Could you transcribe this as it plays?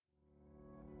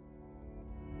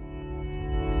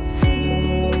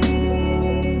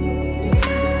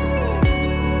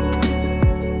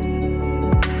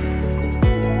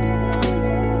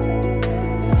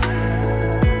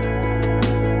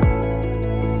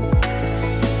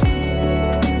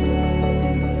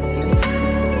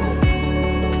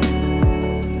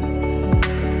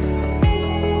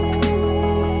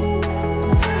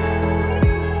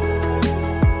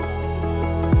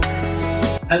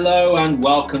and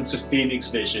welcome to Phoenix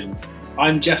Vision.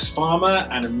 I'm Jess Farmer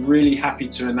and I'm really happy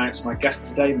to announce my guest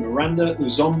today, Miranda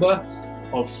Uzomba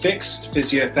of Fix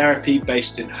Physiotherapy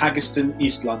based in Haggerston,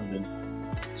 East London.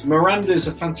 So Miranda is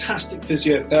a fantastic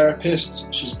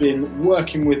physiotherapist. She's been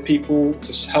working with people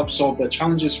to help solve their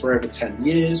challenges for over 10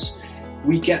 years.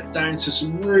 We get down to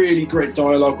some really great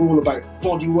dialogue all about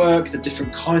body work, the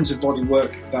different kinds of body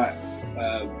work that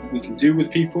we can do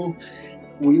with people.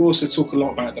 We also talk a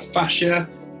lot about the fascia,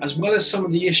 as well as some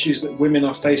of the issues that women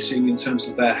are facing in terms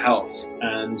of their health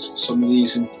and some of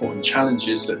these important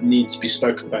challenges that need to be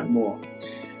spoken about more.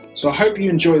 So I hope you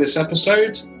enjoy this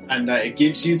episode and that it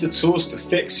gives you the tools to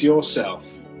fix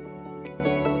yourself.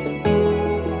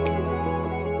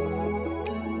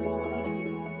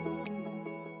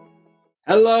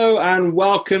 Hello and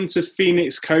welcome to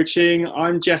Phoenix Coaching.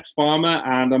 I'm Jeff Farmer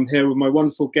and I'm here with my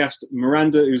wonderful guest,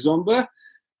 Miranda Uzomba.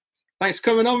 Thanks for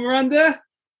coming on, Miranda.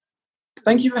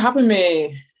 Thank you for having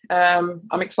me. I'm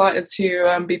excited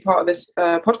to be part of this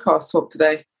podcast talk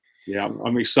today. Yeah,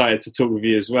 I'm excited to talk with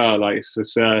you as well. I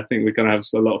think we're going to have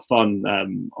a lot of fun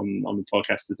on the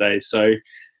podcast today. So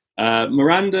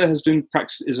Miranda is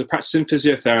a practicing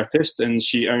physiotherapist and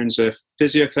she owns a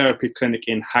physiotherapy clinic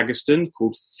in Haggerston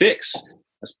called Fix.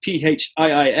 That's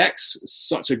P-H-I-I-X.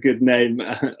 Such a good name.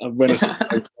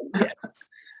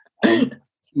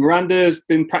 Miranda has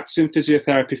been practicing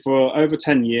physiotherapy for over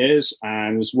 10 years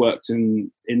and has worked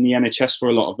in the NHS for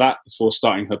a lot of that before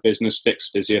starting her business, Fix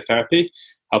Physiotherapy,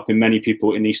 helping many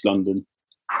people in East London.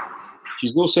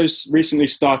 She's also recently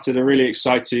started a really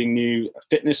exciting new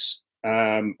fitness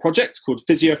project called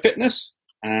Physio Fitness.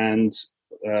 And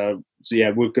we're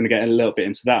going to get a little bit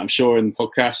into that, I'm sure, in the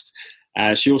podcast.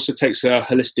 She also takes a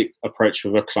holistic approach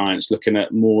with her clients, looking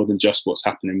at more than just what's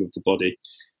happening with the body.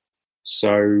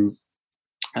 So,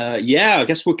 I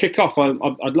guess we'll kick off.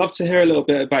 I'd love to hear a little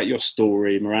bit about your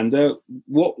story, Miranda.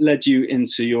 What led you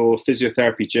into your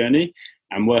physiotherapy journey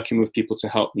and working with people to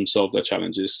help them solve their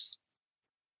challenges?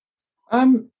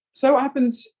 So what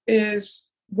happened is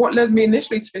what led me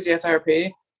initially to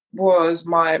physiotherapy was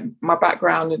my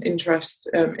background and interest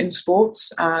in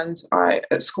sports. And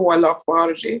at school, I loved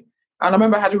biology. And I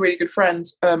remember I had a really good friend,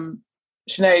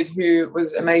 Sinead, who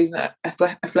was amazing at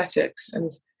athletics. And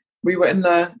we were in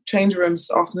the change rooms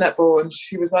after netball, and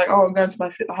she was like, "Oh, I'm going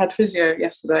to I had physio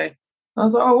yesterday." And I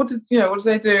was like, "Oh, what did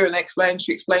they do?" And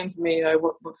she explained to me,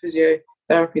 what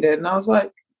physiotherapy did. And I was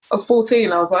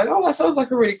 14. I was like, "Oh, that sounds like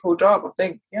a really cool job. I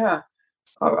think, yeah,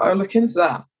 I'll look into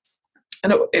that."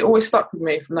 And it always stuck with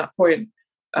me from that point,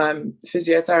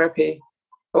 physiotherapy,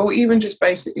 or even just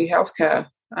basically healthcare.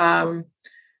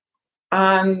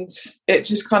 And it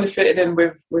just kind of fitted in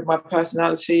with my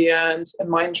personality and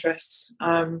my interests.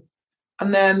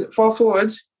 And then fast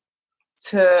forward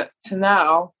to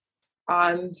now,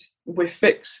 and with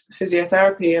Fix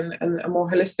Physiotherapy and a more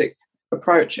holistic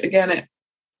approach. Again,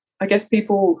 I guess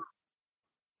people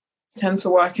tend to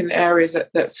work in areas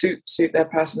that suit their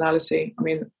personality. I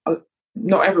mean,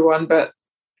 not everyone, but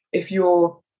if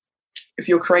you're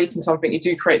creating something, you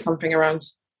do create something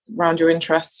around your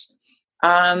interests.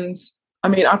 And I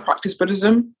mean, I practice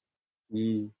Buddhism,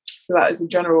 so that is a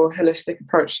general holistic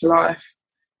approach to life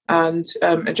and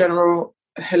a general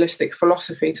holistic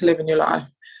philosophy to live in your life.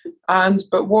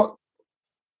 But what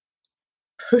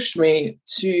pushed me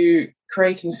to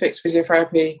creating Fix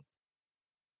Physiotherapy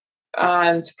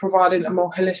and providing a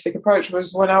more holistic approach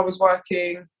was when I was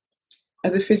working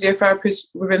as a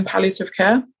physiotherapist within palliative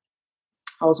care.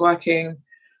 I was working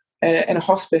in a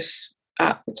hospice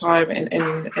at the time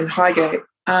in Highgate.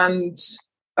 And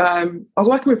I was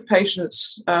working with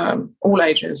patients, all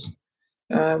ages.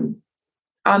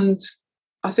 And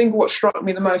I think what struck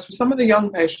me the most was some of the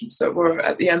young patients that were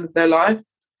at the end of their life.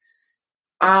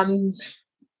 And,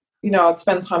 I'd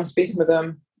spend time speaking with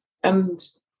them and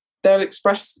they'll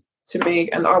express to me,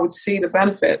 and I would see the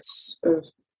benefits of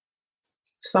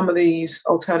some of these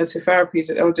alternative therapies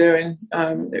that they were doing.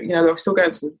 They were still going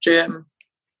to the gym.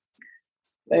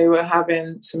 They were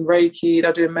having some Reiki,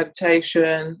 they're doing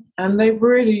meditation, and they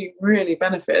really, really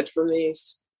benefited from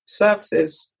these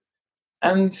services.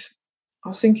 And I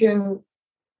was thinking,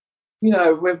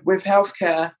 with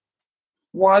healthcare,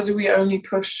 why do we only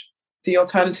push the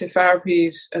alternative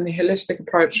therapies and the holistic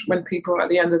approach when people are at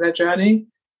the end of their journey?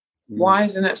 Why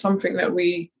isn't it something that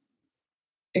we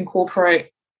incorporate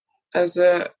as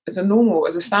a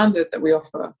standard that we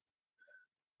offer?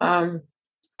 And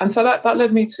so that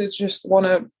led me to just want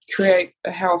to create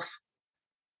a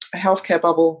healthcare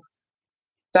bubble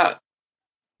that,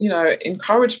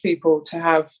 encourage people to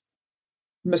have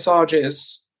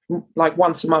massages like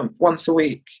once a month, once a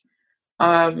week,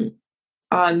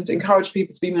 and encourage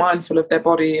people to be mindful of their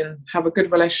body and have a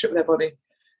good relationship with their body.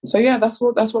 So yeah, that's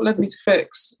what led me to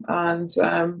Fix. And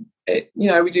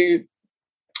we do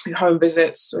home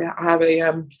visits. I have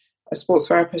a sports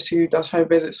therapist who does home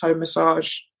visits, home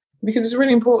massage, because it's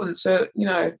really important to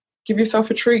give yourself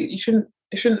a treat. It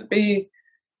shouldn't be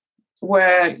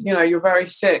where you're very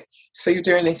sick, so you're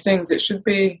doing these things. It should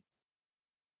be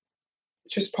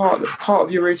just part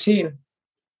of your routine.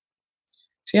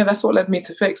 So yeah, that's what led me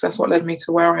to Fix. That's what led me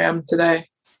to where I am today.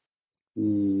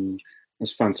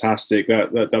 That's fantastic.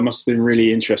 That must have been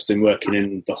really interesting working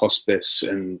in the hospice,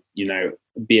 and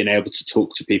being able to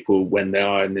talk to people when they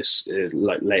are in this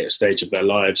later stage of their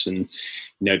lives, and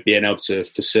being able to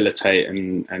facilitate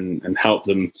and help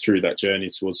them through that journey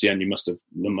towards the end. You must have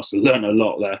learned a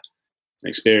lot there,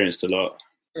 experienced a lot.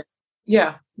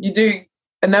 Yeah, you do.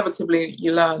 Inevitably,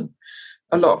 you learn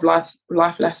a lot of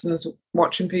life lessons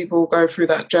watching people go through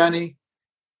that journey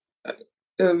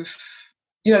of.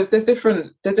 There's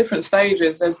different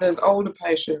stages. There's older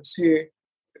patients who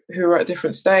are at a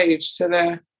different stage, so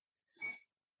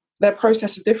their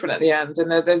process is different at the end.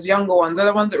 And there's younger ones. They're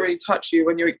the ones that really touch you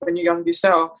when you're young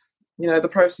yourself. The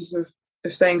process of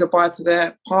saying goodbye to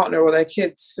their partner or their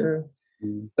kids, and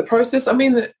the process. I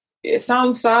mean, it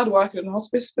sounds sad working in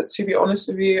hospice, but to be honest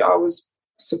with you, I was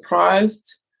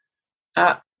surprised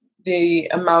at the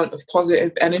amount of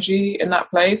positive energy in that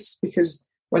place, because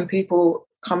when people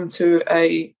come to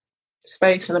a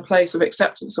space and a place of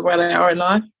acceptance of where they are in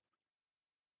life,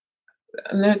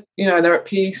 and they're at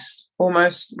peace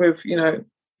almost with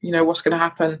what's going to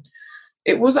happen.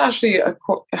 It was actually a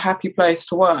happy place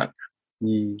to work,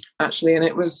 actually, and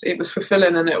it was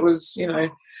fulfilling, and it was it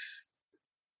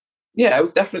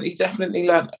was definitely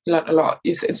learnt a lot.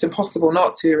 It's impossible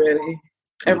not to, really.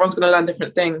 Everyone's going to learn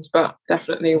different things, but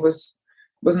definitely was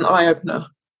an eye opener.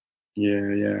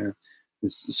 Yeah. It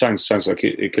sounds like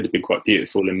it could have been quite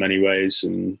beautiful in many ways,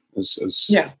 and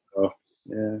yeah.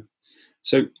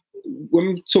 So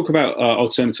when we talk about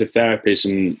alternative therapies,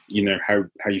 and how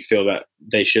you feel that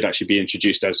they should actually be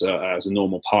introduced as a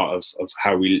normal part of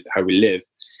how we live,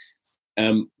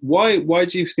 why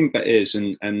do you think that is?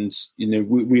 And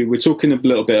we were talking a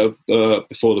little bit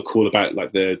before the call about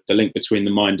like the link between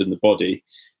the mind and the body.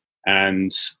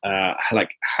 And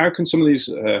how can some of these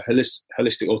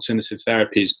holistic alternative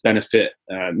therapies benefit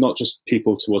not just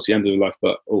people towards the end of their life,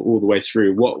 but all the way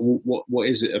through? What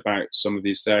is it about some of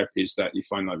these therapies that you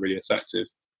find really effective?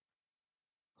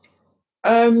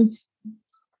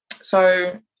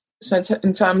 So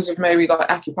in terms of maybe like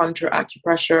acupuncture,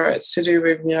 acupressure, it's to do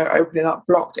with opening up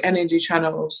blocked energy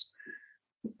channels,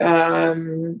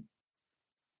 the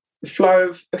flow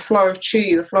of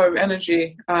chi, the flow of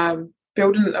energy.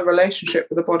 Building a relationship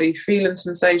with the body, feeling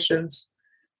sensations.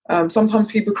 Sometimes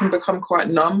people can become quite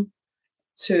numb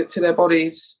to their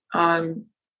bodies, and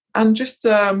just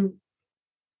open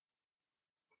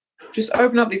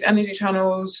up these energy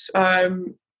channels.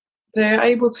 They're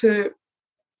able to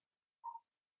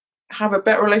have a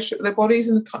better relationship with their bodies,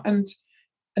 and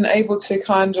able to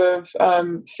kind of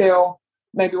feel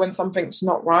maybe when something's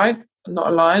not right, not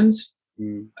aligned,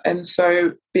 and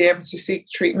so be able to seek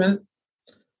treatment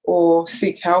or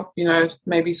seek help,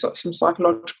 maybe some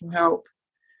psychological help.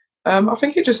 I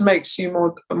think it just makes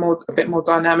you a bit more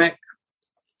dynamic,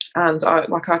 and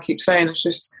like I keep saying, it's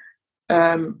just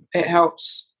it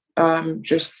helps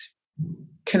just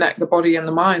connect the body and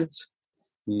the mind.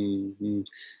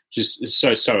 Just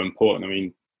it's so important. I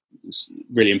mean, it's a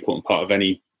really important part of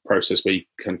any process where you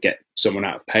can get someone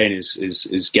out of pain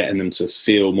is getting them to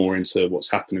feel more into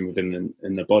what's happening within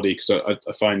in the body, because I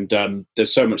find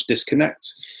there's so much disconnect,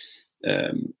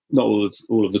 not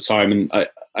all of the time, and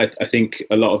I think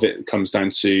a lot of it comes down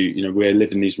to we're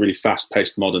living these really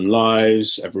fast-paced modern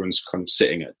lives. Everyone's kind of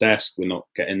sitting at a desk. We're not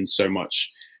getting so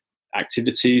much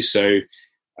activity, so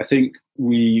I think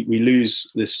we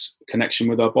lose this connection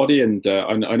with our body. And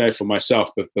I know for myself,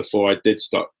 but before I did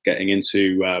start getting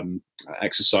into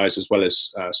exercise as well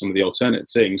as some of the alternate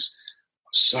things, I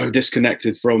was so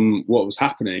disconnected from what was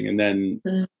happening. And then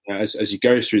as you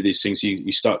go through these things,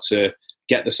 you start to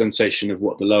get the sensation of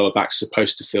what the lower back's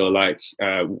supposed to feel like,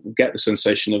 get the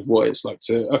sensation of what it's like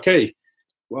to,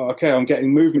 I'm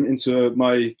getting movement into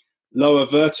my lower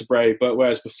vertebrae, but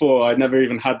whereas before I'd never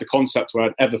even had the concept where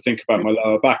I'd ever think about my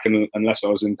lower back unless I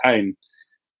was in pain.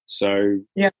 So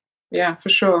yeah, for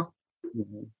sure.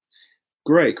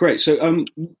 Great. So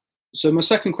my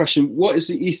second question: what is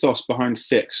the ethos behind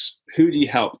Fix? Who do you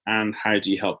help, and how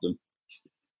do you help them?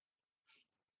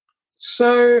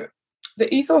 So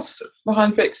the ethos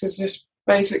behind Fix is just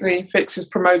basically Fix is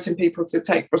promoting people to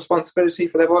take responsibility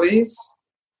for their bodies.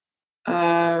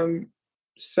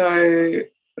 So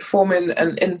forming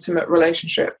an intimate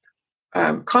relationship,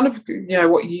 kind of,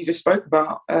 what you just spoke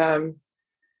about,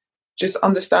 just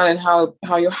understanding how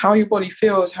your body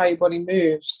feels, how your body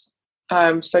moves.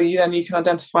 So you can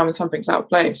identify when something's out of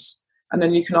place, and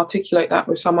then you can articulate that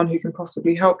with someone who can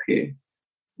possibly help you.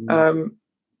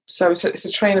 So it's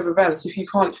a chain of events. If you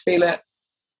can't feel it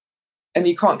and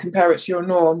you can't compare it to your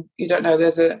norm, you don't know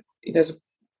there's a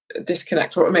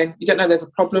disconnect, or you don't know there's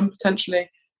a problem potentially.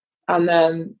 And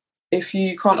then if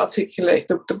you can't articulate,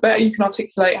 the better you can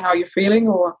articulate how you're feeling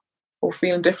or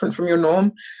feeling different from your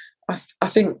norm, I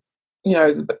think,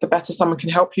 the better someone can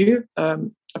help you. A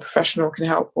professional can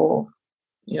help, or,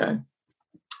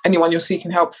 anyone you're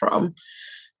seeking help from.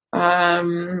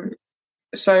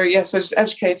 So just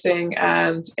educating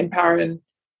and empowering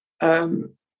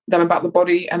them about the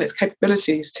body and its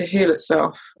capabilities to heal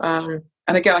itself. And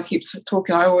again, I keep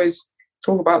talking, I always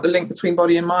talk about the link between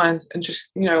body and mind, and just,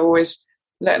 always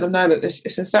letting them know that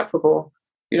it's inseparable.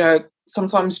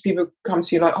 Sometimes people come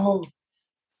to you like, oh,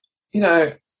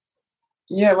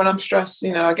 when I'm stressed,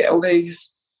 I get all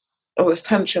this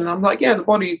tension. I'm like, yeah, the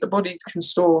body can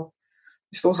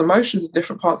stores emotions in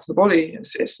different parts of the body.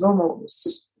 It's normal.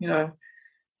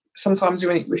 Sometimes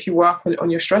if you work on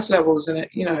your stress levels, and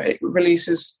it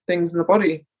releases things in the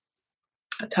body,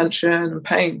 tension and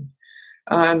pain.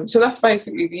 So that's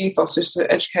basically the ethos, just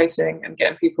educating and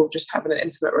getting people just having an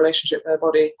intimate relationship with their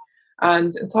body.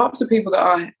 And in types of people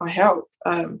that I help,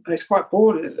 it's quite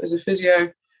broad as a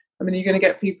physio. You're going to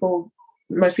get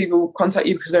most people contact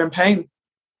you because they're in pain.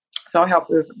 So I help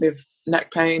with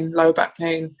neck pain, lower back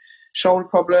pain, shoulder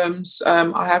problems.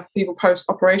 I have people post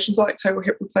operations like total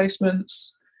hip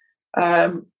replacements.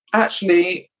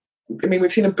 Actually,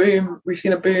 we've seen a boom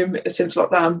since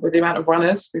lockdown with the amount of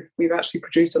runners. We've actually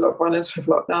produced a lot of runners with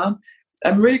lockdown,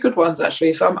 and really good ones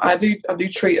actually. So I do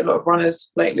treat a lot of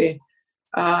runners lately,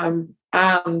 and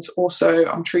also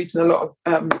I'm treating a lot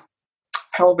of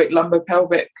lumbar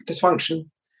pelvic dysfunction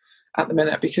at the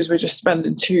minute, because we're just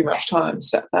spending too much time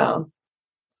set down.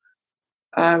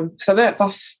 So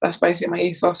that's basically my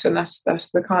ethos, and that's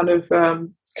the kind of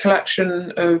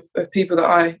collection of people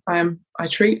that I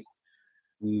treat.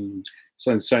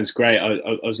 Sounds great.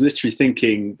 I was literally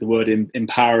thinking the word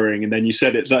empowering, and then you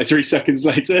said it like 3 seconds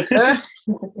later. Yeah,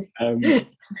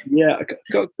 I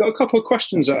got a couple of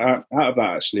questions out of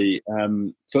that actually.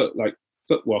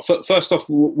 First off,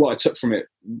 what I took from it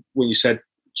when you said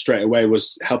straight away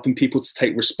was helping people to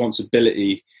take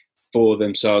responsibility for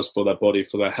themselves, for their body,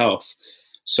 for their health.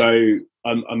 So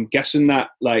I'm guessing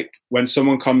that, like, when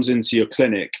someone comes into your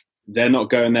clinic, they're not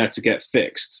going there to get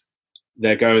fixed.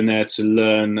 They're going there to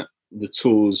learn the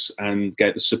tools and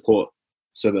get the support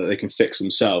so that they can fix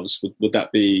themselves. Would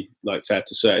that be fair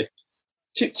to say?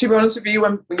 To be honest with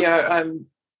you,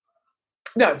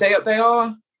 no, they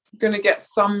are going to get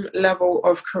some level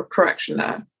of correction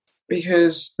there,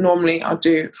 because normally I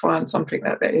do find something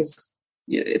that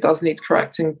it does need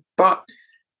correcting, but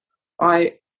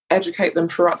I educate them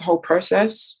throughout the whole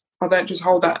process. I don't just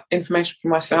hold that information for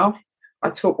myself. I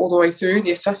talk all the way through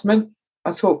the assessment.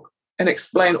 I talk and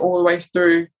explain all the way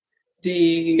through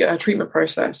the treatment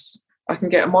process. I can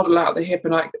get a model out of the hip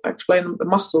and I explain them the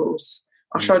muscles.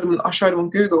 I showed them on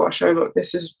Google. I showed, look,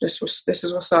 this is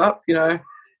what's up,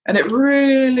 and it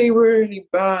really, really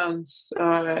burns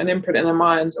an imprint in their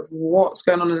mind of what's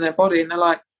going on in their body. And they're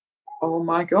like, oh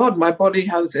my God, my body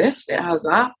has this, it has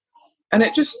that. And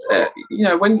it just,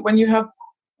 when you have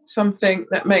something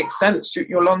that makes sense,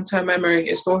 your long-term memory,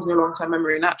 it stores in your long-term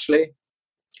memory naturally.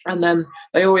 And then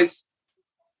they always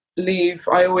leave.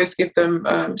 I always give them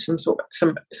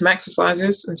some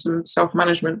exercises and some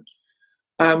self-management,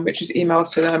 which is emailed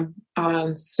to them.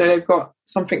 And so they've got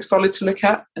something solid to look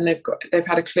at, and they've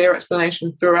had a clear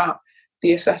explanation throughout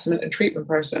the assessment and treatment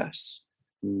process.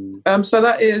 So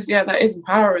that is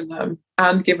empowering them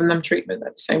and giving them treatment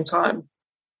at the same time.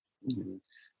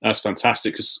 That's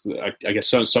fantastic, because I guess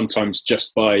sometimes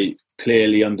just by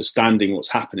clearly understanding what's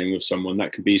happening with someone,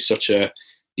 that can be such a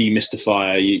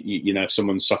demystifier. If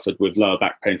someone's suffered with lower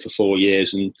back pain for 4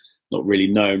 years and not really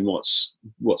known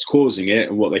what's causing it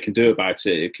and what they can do about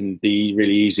it, it can be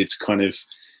really easy to kind of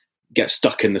get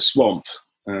stuck in the swamp,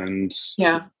 and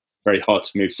very hard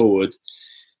to move forward.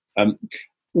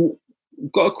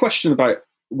 Got a question about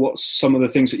what's some of the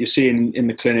things that you're seeing in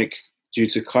the clinic due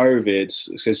to COVID,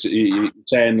 because you're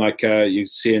saying you're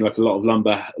seeing a lot of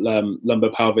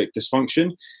lumbar pelvic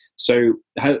dysfunction. So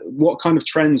what kind of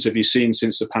trends have you seen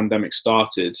since the pandemic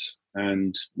started?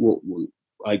 And what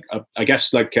I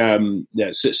guess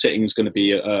sitting is going to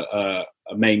be a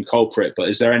main culprit, but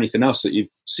is there anything else that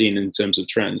you've seen in terms of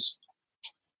trends?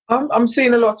 I'm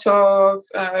seeing a lot of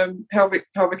pelvic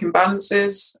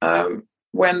imbalances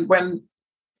when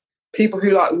people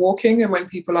who like walking and when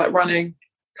people like running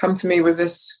come to me with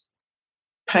this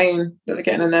pain that they're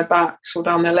getting in their backs or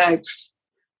down their legs,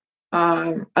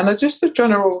 and just a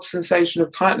general sensation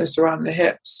of tightness around the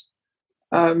hips.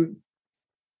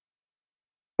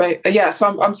 But yeah,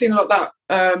 so I'm seeing a lot of that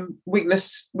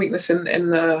weakness in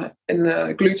the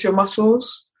gluteal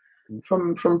muscles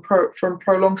from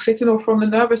prolonged sitting, or from the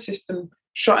nervous system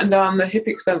shutting down the hip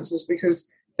extensors because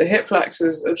the hip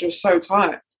flexors are just so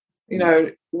tight. You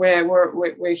know,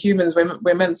 we're humans.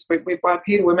 We're meant to be, we're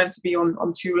bipedal. We're meant to be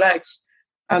on two legs,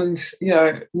 and you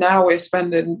know now we're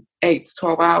spending 8 to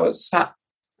 12 hours sat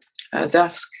at a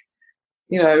desk.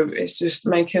 You know, it's just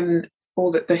making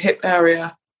all the hip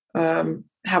area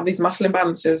have these muscle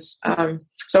imbalances.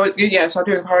 So I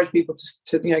do encourage people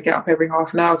to get up every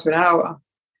half an hour to an hour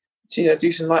to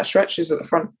do some light stretches at the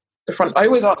front. I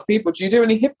always ask people, do you do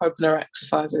any hip opener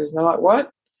exercises? And they're like, what?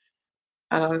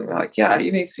 And I'm like, yeah,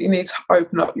 you need to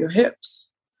open up your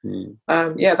hips.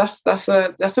 That's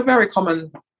a very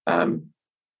common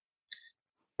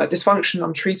dysfunction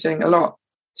I'm treating a lot,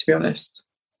 to be honest.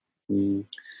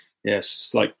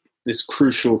 Yes, like this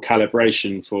crucial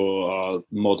calibration for our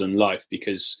modern life,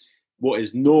 because what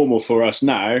is normal for us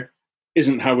now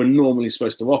isn't how we're normally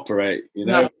supposed to operate.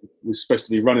 No. We're supposed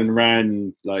to be running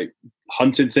around like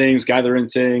hunting things, gathering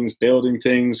things, building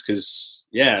things, because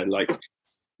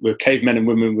we're cavemen and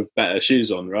women with better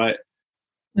shoes on, right?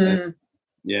 So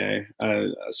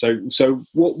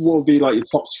what would be like your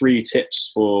top 3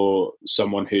 tips for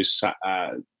someone who's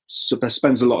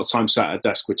spends a lot of time sat at a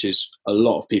desk, which is a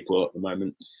lot of people at the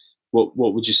moment? What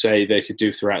would you say they could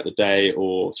do throughout the day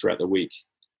or throughout the week?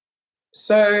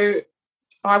 So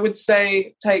I would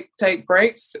say take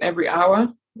breaks every hour,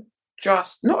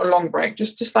 just not a long break,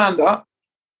 just to stand up.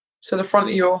 So the front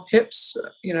of your hips,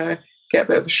 get a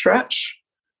bit of a stretch.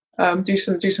 Do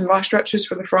some light stretches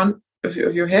for the front of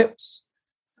your hips.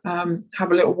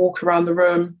 Have a little walk around the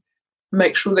room.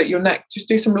 Make sure that your neck, just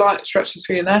do some light stretches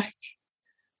for your neck.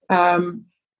 And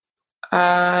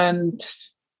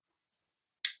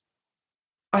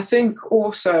I think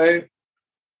also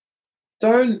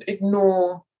don't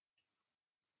ignore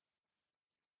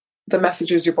the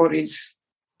messages your body's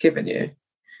given you.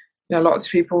 A lot of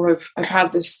people have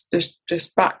had this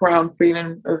background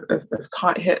feeling of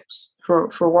tight hips for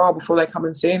a while before they come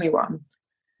and see anyone.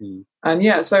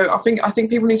 And so I think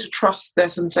people need to trust their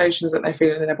sensations that they're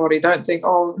feeling in their body. Don't think,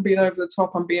 oh, I'm being over the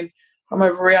top, I'm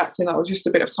overreacting, that was just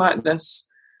a bit of tightness.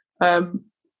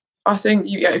 I think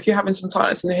if you're having some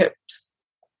tightness in the hips,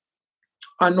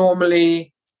 I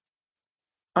normally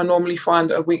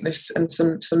find a weakness and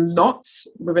some knots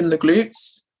within the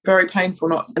glutes, very painful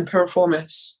knots, and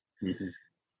piriformis.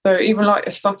 So even like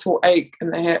a subtle ache in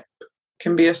the hip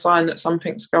can be a sign that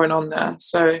something's going on there.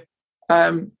 So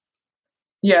some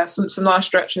nice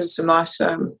stretches, some nice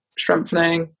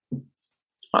strengthening,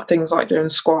 like things like doing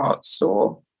squats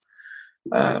or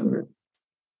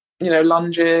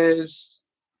lunges,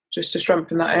 just to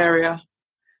strengthen that area.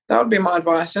 That would be my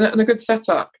advice. And a good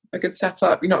setup.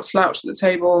 You're not slouched at the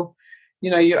table.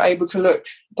 You're able to look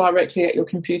directly at your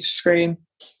computer screen.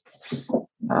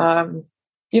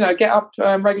 Get up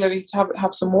regularly to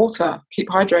have some water. Keep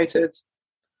hydrated.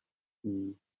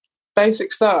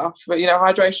 Basic stuff, but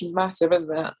hydration's massive,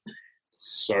 isn't it?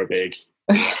 So big.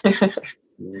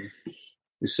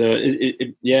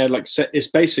 It's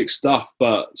basic stuff,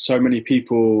 but so many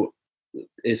people,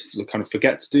 if they kind of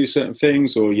forget to do certain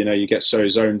things, or you get so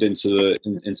zoned into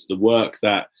the work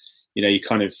that you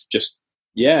kind of just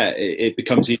it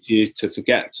becomes easier to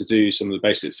forget to do some of the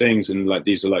basic things, and like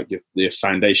these are like your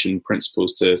foundation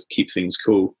principles to keep things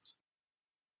cool.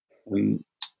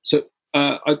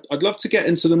 I'd love to get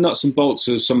into the nuts and bolts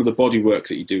of some of the body work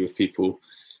that you do with people.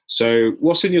 So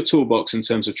what's in your toolbox in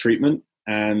terms of treatment?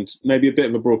 And maybe a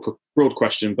bit of a broad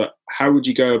question, but how would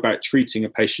you go about treating a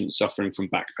patient suffering from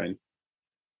back pain?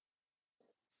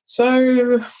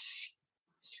 So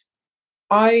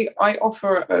I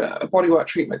offer a bodywork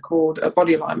treatment called a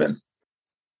body alignment.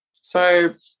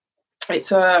 So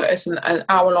it's an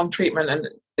hour-long treatment, and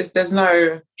it's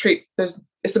a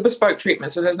bespoke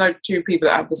treatment. So there's no two people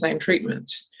that have the same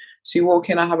treatments. So you walk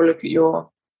in, I have a look at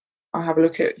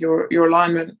your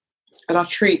alignment, and I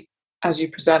treat as you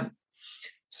present.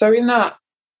 So in that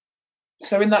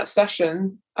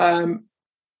session,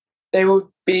 there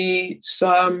will be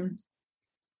some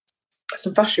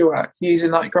fascia work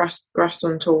using like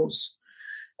Graston tools,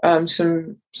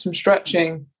 some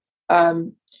stretching,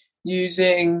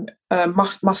 using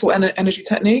muscle energy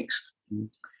techniques,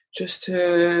 just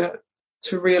to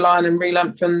realign and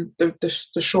re-lengthen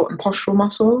the short and postural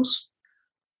muscles,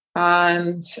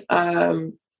 and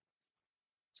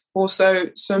also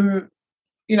some,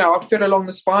 I'd feel along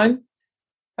the spine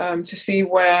to see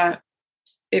where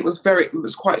it was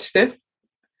quite stiff,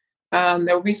 and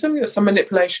there will be some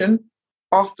manipulation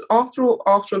after all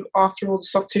the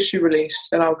soft tissue release.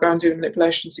 Then I'll go and do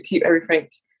manipulation to keep everything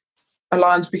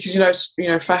aligned, because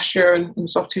fascia and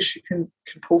soft tissue can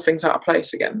pull things out of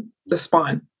place again, the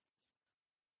spine.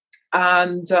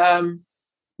 And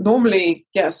normally,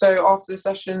 so after the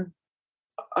session,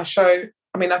 I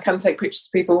can take pictures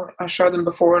of people. I show them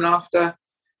before and after,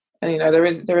 and there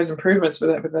is improvements with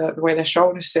it, with the way their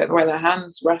shoulders sit, the way their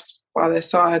hands rest by their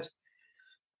side,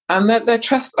 and their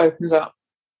chest opens up.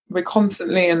 We're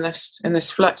constantly in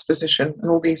this flex position, and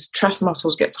all these chest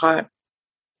muscles get tight.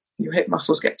 Your hip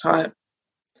muscles get tight.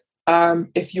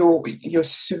 If you're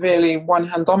severely one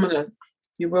hand dominant,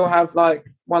 you will have like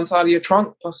one side of your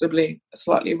trunk possibly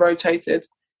slightly rotated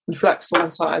and flexed to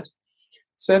one side.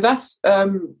 So that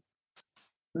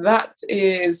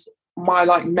is my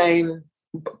like main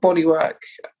body work.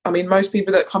 I mean, most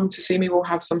people that come to see me will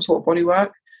have some sort of body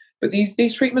work, but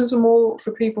these treatments are more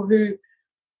for people who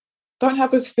don't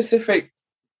have a specific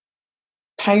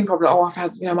pain problem. Oh, I've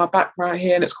had my back right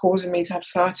here and it's causing me to have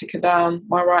sciatica down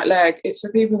my right leg. It's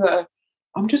for people that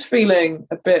I'm just feeling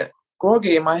a bit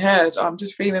groggy in my head. I'm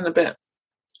just feeling a bit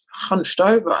hunched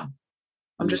over.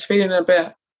 I'm just feeling a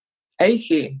bit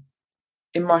achy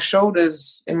in my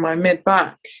shoulders, in my mid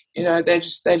back. They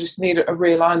just need a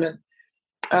realignment.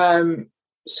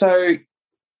 So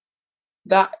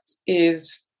that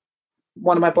is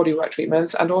one of my bodywork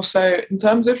treatments. And also in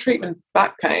terms of treatment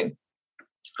back pain,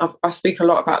 I speak a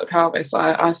lot about the pelvis.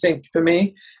 I think for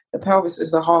me, the pelvis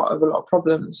is the heart of a lot of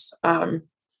problems.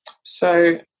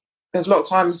 So there's a lot of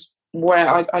times where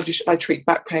I treat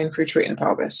back pain through treating the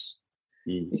pelvis,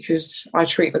 because I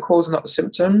treat the cause and not the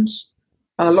symptoms.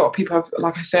 And a lot of people have,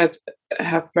 like I said,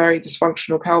 have very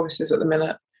dysfunctional pelvises at the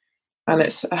minute, and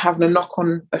it's having a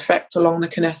knock-on effect along the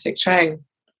kinetic chain.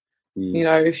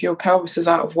 If your pelvis is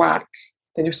out of whack,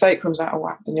 then your sacrum's out of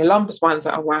whack, then your lumbar spine's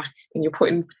out of whack, and you're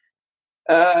putting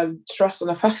stress on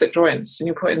the facet joints, and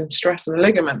you're putting stress on the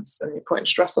ligaments, and you're putting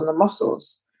stress on the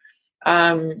muscles.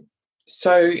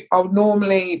 So I would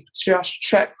normally just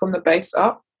check from the base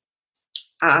up,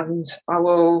 and I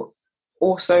will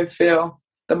also feel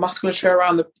the musculature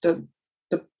around the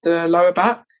lower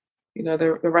back,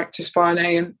 the rectus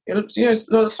spinae, and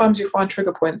a lot of times you find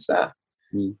trigger points there.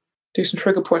 Do some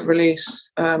trigger point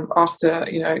release after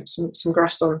some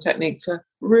Graston technique to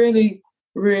really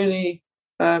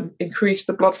increase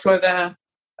the blood flow there,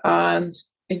 and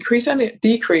decrease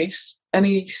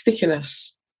any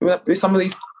stickiness. With some of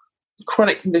these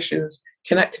chronic conditions,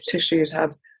 connective tissues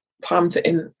have time to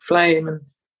inflame and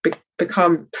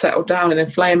become settled down and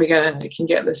inflame again, and it can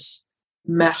get this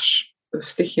mesh of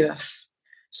stickiness.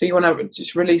 So you want to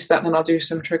just release that, and then I'll do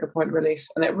some trigger point release,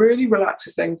 and it really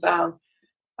relaxes things down.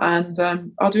 And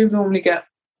I do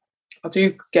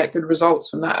get good results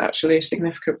from that, actually, a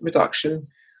significant reduction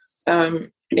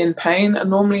in pain. And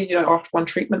normally, after one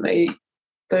treatment,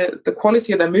 the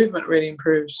quality of their movement really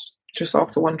improves just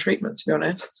after one treatment, to be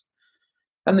honest.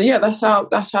 And that's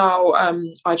how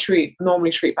I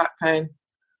normally treat back pain.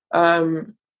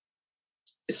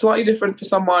 It's slightly different for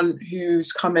someone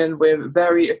who's come in with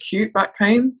very acute back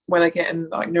pain, where they're getting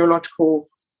like neurological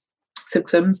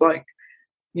symptoms like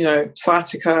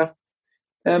sciatica.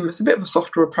 It's a bit of a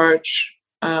softer approach.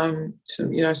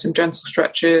 Some gentle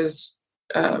stretches,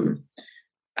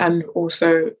 and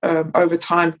also over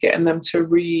time getting them to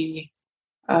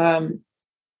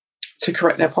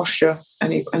correct their posture,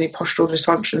 any postural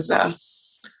dysfunctions there.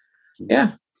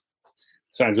 Yeah.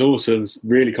 Sounds awesome. It's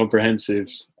really comprehensive.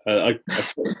 I've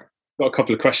got a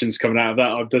couple of questions coming out of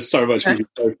that. There's so much we can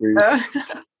go through.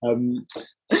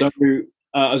 So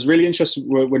I was really interested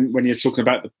when you're talking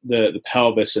about the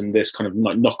pelvis and this kind of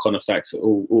like knock-on effect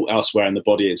all elsewhere in the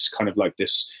body. It's kind of like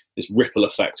this ripple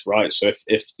effect, right? So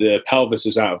if the pelvis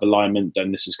is out of alignment,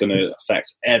 then this is going to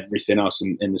affect everything else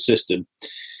in the system.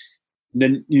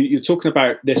 Then you're talking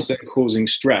about this causing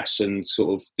stress and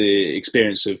sort of the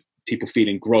experience of people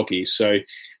feeling groggy. So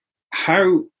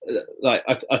how,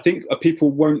 I think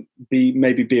people won't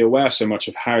be aware so much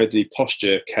of how the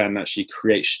posture can actually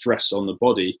create stress on the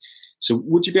body. So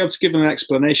would you be able to give an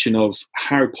explanation of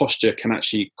how posture can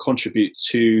actually contribute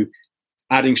to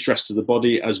adding stress to the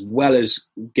body, as well as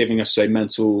giving us, say,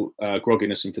 mental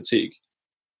grogginess and fatigue?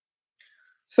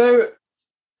 So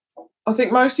I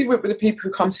think mostly with the people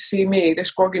who come to see me,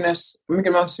 this grogginess, I'm going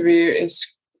to be honest with you,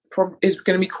 is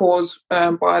going to be caused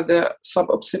by the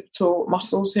suboccipital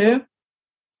muscles here.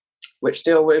 which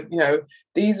deal with,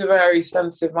 these are very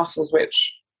sensitive muscles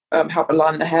which help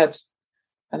align the head,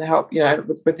 and they help,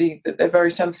 they're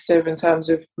very sensitive in terms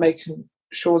of making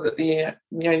sure that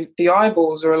the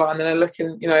eyeballs are aligned and they're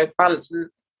looking, balancing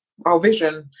our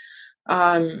vision.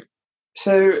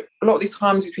 So a lot of these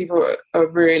times these people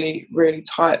are really, really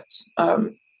tight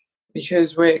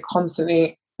because we're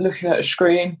constantly looking at a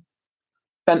screen,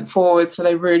 bent forward, so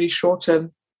they really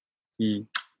shorten.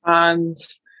 And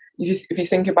if you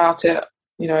think about it,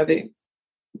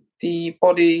 the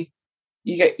body,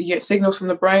 you get signals from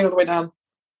the brain all the way down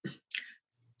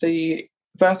the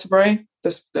vertebrae,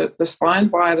 the spine,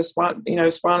 via the spine,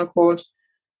 spinal cord.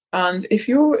 And if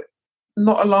you're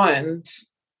not aligned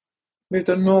with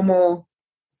the normal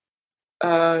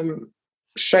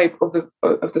shape of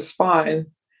the spine,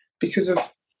 because of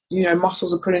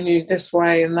muscles are pulling you this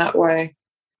way and that way,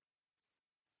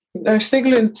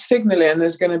 signaling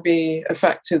is going to be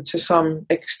affected to some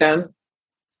extent,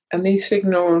 and these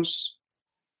signals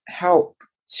help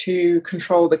to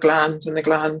control the glands, and the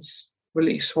glands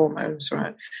release hormones,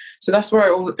 right? So that's where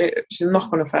it's a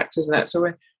knock-on effect, isn't it?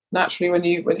 So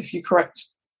naturally, if you correct,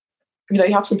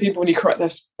 you have some people, when you correct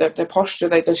their posture,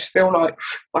 they just feel like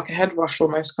a head rush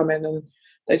almost come in, and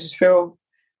they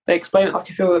explain it like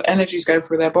you feel that energy's going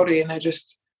through their body, and they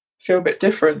just feel a bit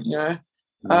different,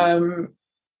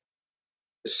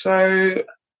 So,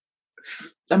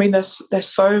 I mean, there's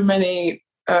so many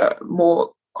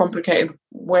more complicated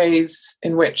ways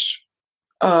in which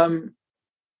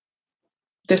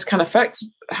this can affect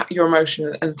your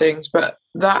emotion and things, but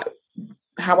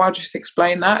how I just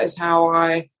explain that is how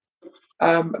I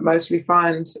mostly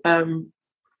find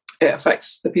it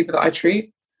affects the people that I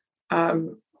treat.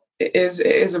 It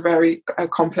is a very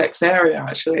complex area,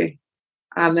 actually.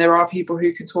 And there are people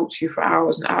who can talk to you for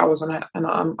hours and hours on it, and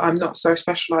I'm not so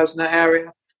specialised in that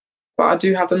area, but I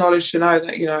do have the knowledge to know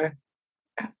that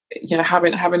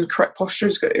having correct posture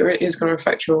is going to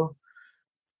affect your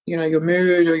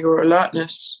mood or your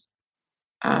alertness,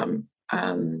 and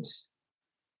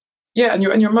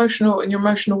your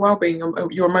emotional well-being,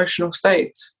 your emotional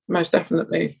state, most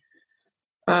definitely.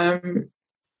 I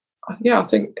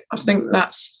think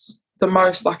that's the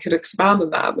most I could expand on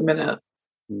that at the minute.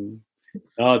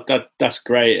 Oh, that's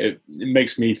great. It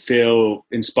makes me feel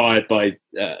inspired by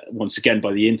once again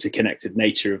by the interconnected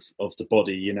nature of the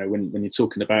body. When you're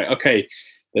talking about, okay,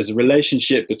 there's a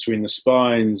relationship between the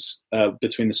spine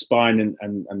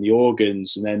and the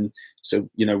organs, and then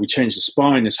we change the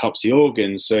spine, this helps the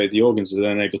organs, so the organs are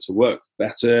then able to work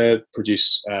better,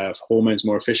 produce hormones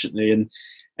more efficiently, and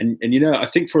I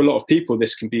think for a lot of people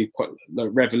this can be quite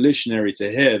revolutionary to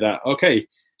hear that, okay,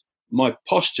 my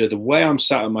posture, the way I'm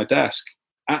sat at my desk,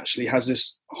 actually has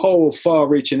this whole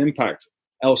far-reaching impact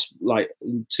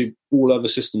to all other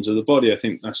systems of the body. I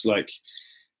think that's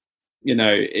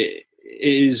it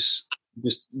is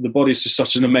just, the body's just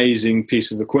such an amazing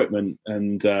piece of equipment,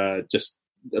 and just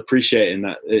appreciating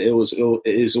that it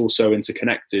is also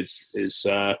interconnected is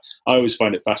I always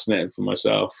find it fascinating for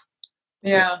myself.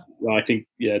 Yeah, I think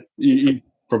you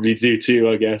probably do too,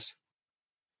 I guess.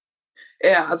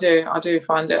 Yeah, I do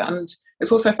find it, and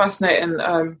it's also fascinating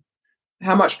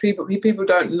how much people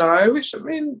don't know. Which, I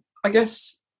mean, I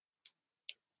guess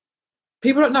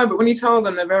people don't know, but when you tell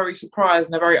them, they're very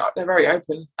surprised, and they're very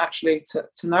open actually to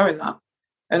knowing that.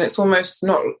 And it's almost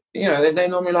not, they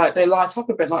normally they light up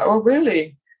a bit, like, oh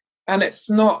really? And it's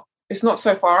not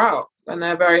so far out, and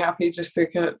they're very happy just to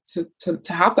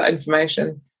have that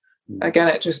information. Again,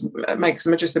 it makes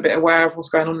them just a bit aware of what's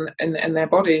going on in their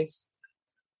bodies.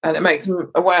 And it makes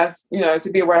them aware, to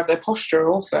be aware of their posture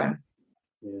also.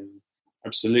 Yeah,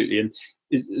 absolutely. And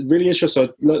it's really interesting.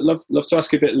 I'd love to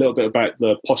ask you a little bit about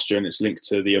the posture and its link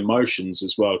to the emotions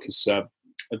as well, because I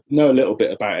know a little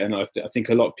bit about it. And I think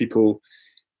a lot of people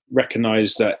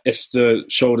recognise that if the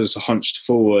shoulders are hunched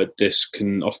forward, this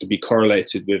can often be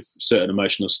correlated with certain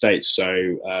emotional states. So,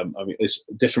 I mean, it's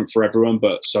different for everyone,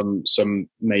 but some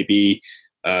may be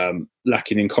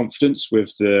lacking in confidence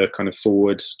with the kind of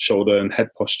forward shoulder and head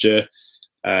posture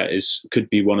could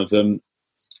be one of them,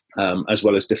 as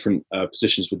well as different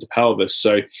positions with the pelvis.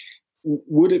 So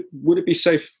would it be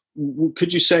safe,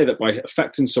 could you say that by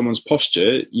affecting someone's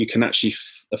posture you can actually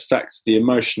affect the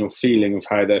emotional feeling of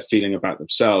how they're feeling about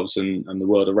themselves and the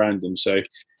world around them? So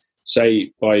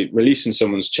say by releasing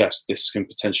someone's chest, this can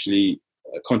potentially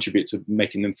contribute to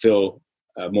making them feel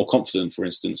more confident, for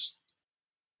instance.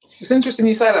 It's interesting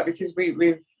you say that, because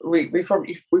we've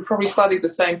probably studied the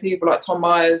same people, like Tom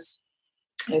Myers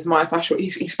is myofascial. He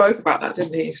spoke about that,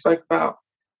 didn't he? He spoke about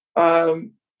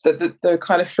the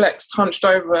kind of flexed, hunched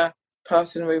over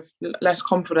person with less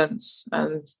confidence,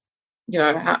 and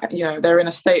they're in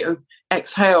a state of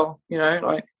exhale,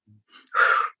 like,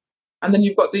 and then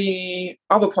you've got the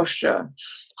other posture,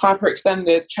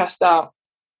 hyperextended, chest out,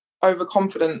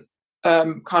 overconfident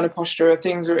kind of posture.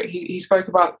 Things where he spoke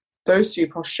about those two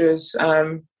postures,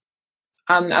 and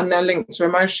they're linked to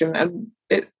emotion.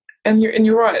 And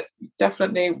you're right,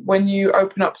 definitely. When you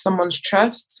open up someone's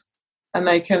chest and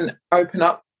they can open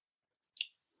up,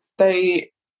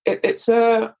 it's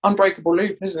a unbreakable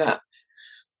loop, isn't it?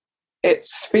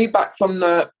 It's feedback from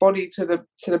the body to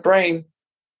the brain.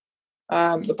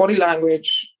 The body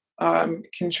language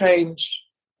can change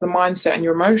the mindset and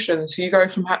your emotions. So you go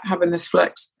from having this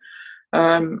flexed,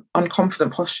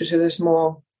 unconfident posture to this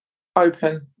more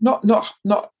open, not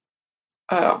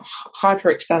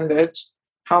hyperextended.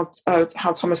 How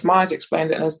Thomas Myers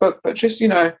explained it in his book, but just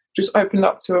opened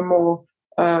up to a more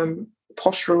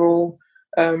postural,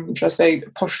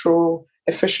 postural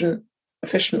efficient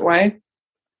way.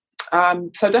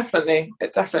 So definitely.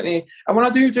 And when I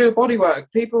do the body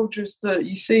work, people just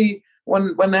you see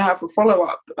when they have a follow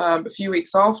up a few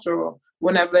weeks after, or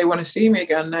whenever they want to see me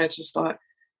again, they're just like,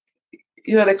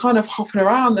 they're kind of hopping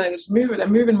around. They're just moving. They're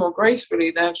moving more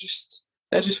gracefully. They're just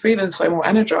feeling so more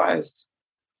energized.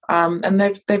 And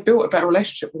they've built a better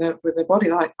relationship with their body.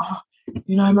 Like,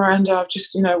 Miranda, I've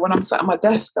just, when I'm sat at my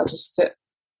desk, I just sit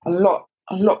a lot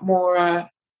more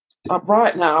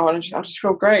upright now, and I just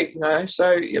feel great,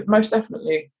 So most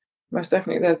definitely, there's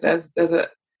a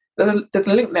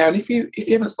link there. And if you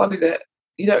haven't studied it,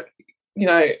 you don't,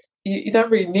 you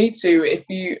don't really need to.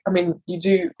 You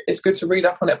do. It's good to read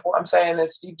up on it. But what I'm saying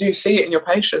is, you do see it in your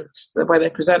patients, the way they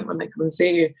present when they come and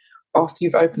see you after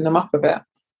you've opened them up a bit.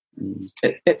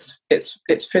 It's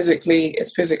physically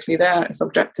there. It's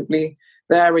objectively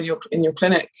there in your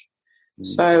clinic.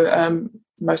 So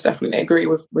most definitely agree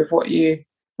with what you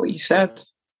said.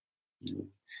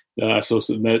 That's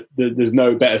awesome. There's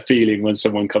no better feeling when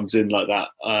someone comes in like that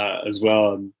as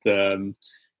well. And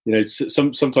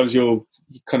sometimes you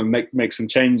kind of make some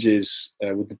changes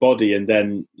with the body, and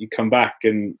then you come back,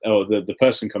 and the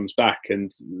person comes back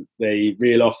and they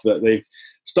reel off that they've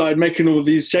started making all of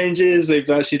these changes. They've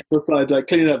actually started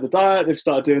cleaning up the diet. They've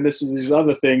started doing this and these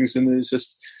other things, and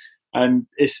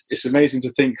it's amazing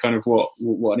to think kind of what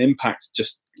an impact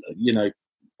just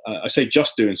I say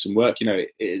just doing some work,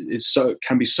 it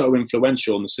can be so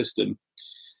influential on the system.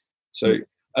 So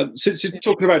since you're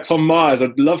talking about Tom Myers,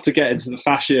 I'd love to get into the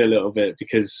fascia a little bit,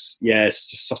 because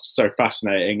it's just so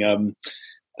fascinating.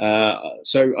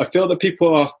 So I feel that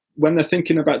people when they're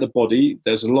thinking about the body,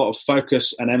 there's a lot of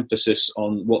focus and emphasis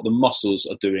on what the muscles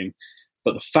are doing,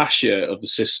 but the fascia of the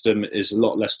system is a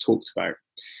lot less talked about.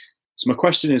 So my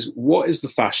question is, what is the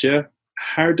fascia?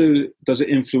 How does it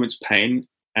influence pain?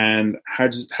 And how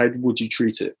would you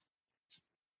treat it?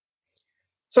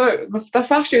 So the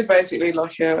fascia is basically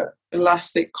like a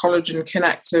elastic collagen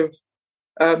connective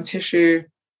tissue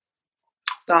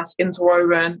that's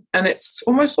interwoven, and it's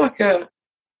almost like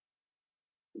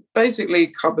basically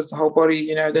covers the whole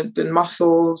body. The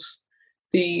muscles,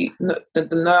 the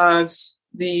nerves,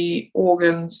 the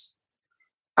organs,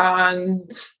 and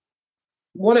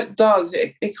what it does,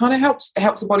 it kind of helps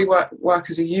the body work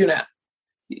as a unit.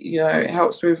 It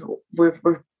helps with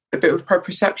a bit of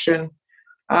proprioception,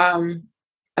 and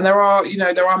there are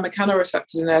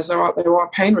mechanoreceptors in there. So there are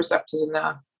pain receptors in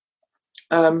there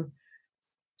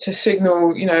to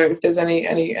signal, if there's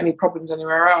any problems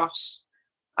anywhere else.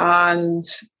 And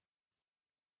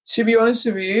to be honest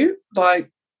with you,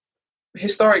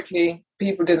 historically,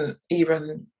 people didn't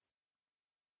even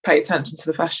pay attention to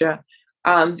the fascia,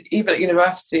 and even at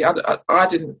university, I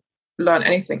didn't learn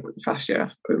anything with the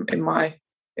fascia in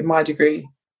my degree,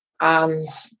 and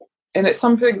it's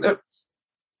something that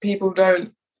people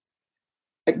don't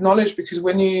acknowledge, because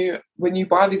when you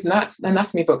buy these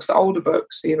anatomy books, the older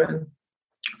books, even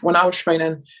when I was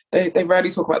training, they rarely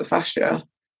talk about the fascia,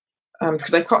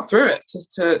 because they cut through it to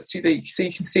see that, so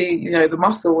you can see the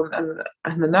muscle and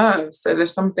the nerves. So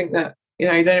there's something that you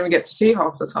don't even get to see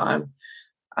half the time.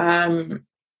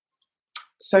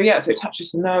 So it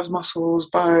touches the nerves, muscles,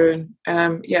 bone.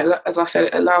 As I said,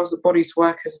 it allows the body to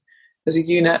work as a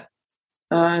unit,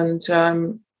 and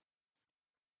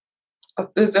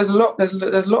there's a lot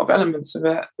of elements of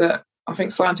it that I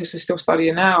think scientists are still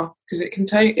studying now, because it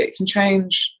can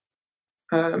change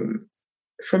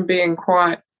from being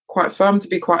quite firm to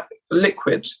be quite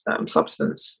liquid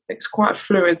substance. It's quite a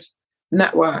fluid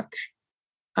network,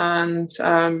 and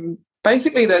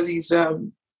basically there's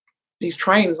these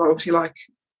trains, obviously, like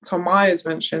Tom Myers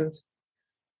mentioned.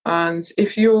 And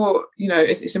if you're,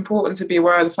 it's important to be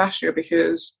aware of the fascia,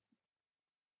 because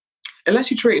unless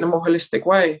you treat it in a more holistic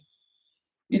way,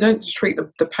 you don't just treat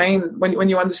the pain. When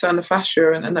you understand the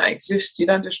fascia and that exists, you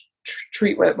don't just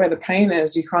treat where the pain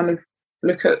is. You kind of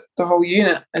look at the whole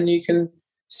unit, and you can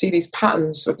see these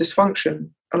patterns of dysfunction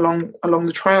along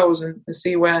the trails, and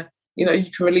see where, you know, you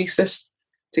can release this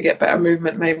to get better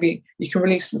movement. Maybe you can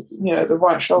release, you know, the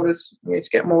right shoulders, you know, to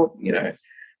get more, you know,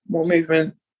 more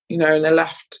movement, you know, in the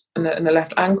left and the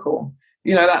left ankle,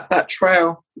 you know, that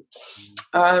trail.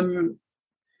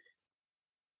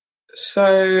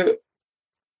 So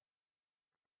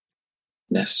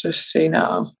let's just see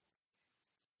now.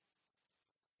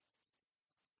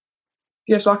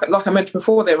 Yes, like I mentioned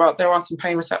before, there are some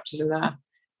pain receptors in there,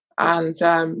 and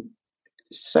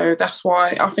so that's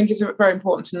why I think it's very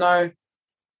important to know,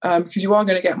 because you are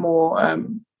going to get more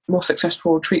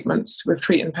successful treatments with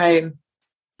treating pain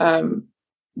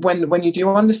when you do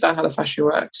understand how the fascia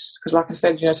works. Because, like I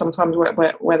said, you know, sometimes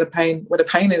where the pain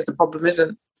is, the problem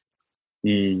isn't.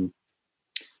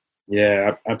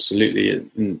 Yeah, absolutely.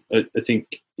 And I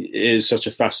think it is such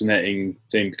a fascinating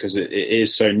thing because it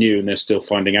is so new, and they're still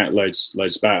finding out loads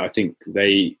about it. I think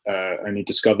they only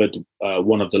discovered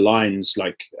one of the lines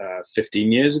like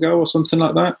 15 years ago or something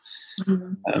like that.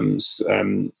 And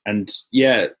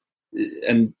yeah,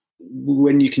 and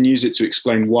when you can use it to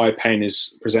explain why pain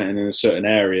is presenting in a certain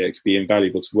area, it could be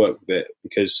invaluable to work with it.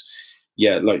 Because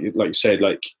yeah, like you said,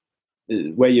 like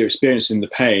where you're experiencing the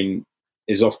pain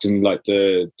is often like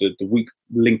the weak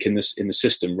link in the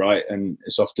system, right? And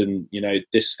it's often, you know,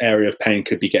 this area of pain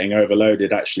could be getting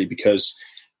overloaded actually because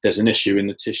there's an issue in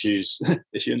the tissues, elsewhere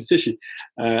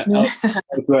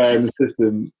in the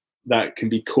system that can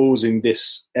be causing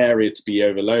this area to be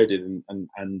overloaded.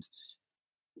 And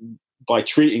by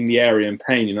treating the area in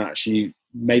pain, you're actually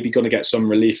maybe going to get some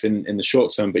relief in the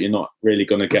short term, but you're not really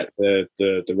going to get the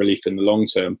relief in the long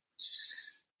term.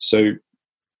 So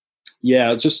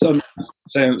yeah, just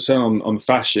saying on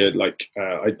fascia, like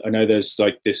I know there's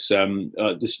like this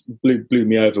this blew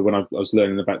me over when I was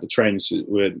learning about the trains.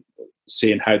 We're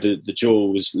seeing how the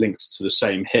jaw was linked to the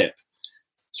same hip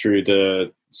through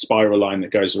the spiral line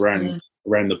that goes around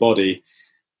the body.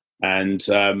 And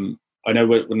I know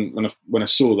when I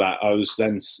saw that, I was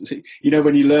then, you know,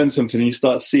 when you learn something, you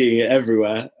start seeing it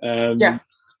everywhere.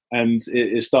 And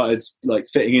it started like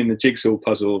fitting in the jigsaw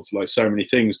puzzle of like so many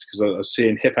things, because I was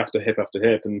seeing hip after hip after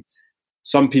hip, and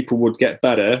some people would get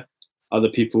better, other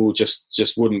people just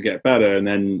wouldn't get better, and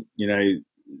then, you know,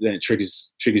 then it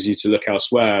triggers you to look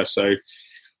elsewhere. So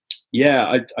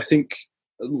yeah, I think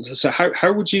so.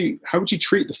 How would you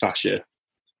treat the fascia?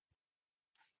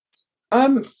 A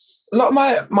lot of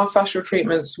my fascial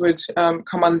treatments would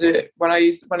come under when I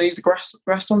use the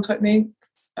Graston technique.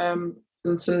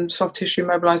 And some soft tissue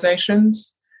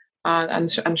mobilizations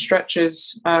and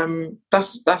stretches.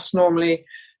 That's normally,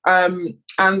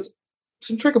 and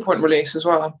some trigger point release as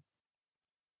well.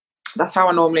 That's how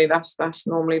I normally. That's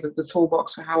normally the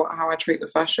toolbox for how I treat the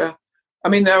fascia. I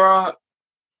mean, there are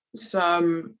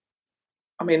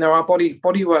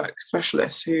body work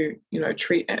specialists who, you know,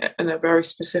 treat it in a very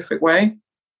specific way.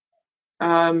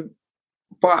 But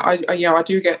I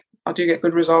do get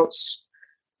good results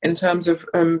in terms of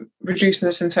reducing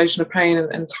the sensation of pain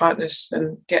and tightness,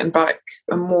 and getting back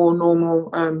a more normal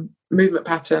movement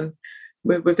pattern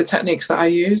with the techniques that I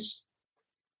use.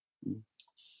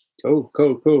 Cool.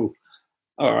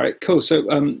 All right, cool. So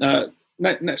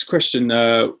next question,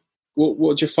 what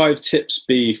would your 5 tips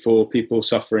be for people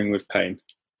suffering with pain?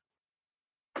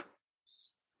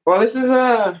 Well, this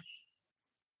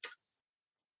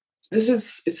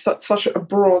is such a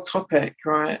broad topic,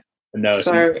 right? No,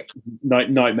 so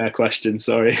nightmare question.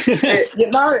 Sorry.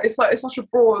 It's such a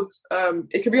broad.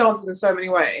 It can be answered in so many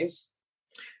ways,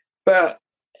 but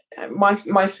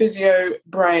my physio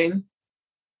brain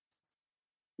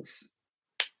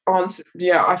answer.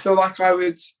 Yeah, I feel like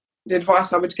the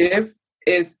advice I would give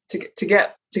is to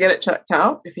get it checked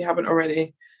out if you haven't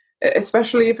already,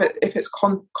 especially if it's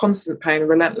constant pain,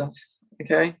 relentless.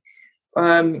 Okay,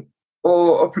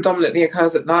 or predominantly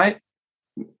occurs at night.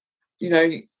 You know,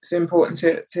 it's important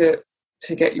to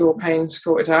get your pain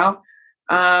sorted out,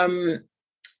 and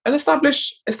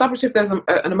establish if there's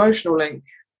an emotional link.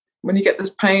 When you get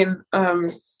this pain,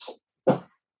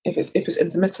 if it's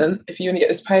intermittent, if you only get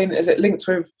this pain, is it linked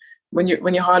with when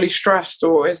you're highly stressed,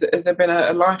 or has there been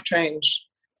a life change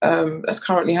that's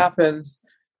currently happened,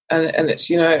 and it's,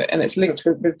 you know, and it's linked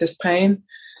with this pain?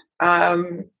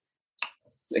 Again,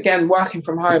 working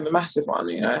from home, a massive one,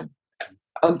 you know.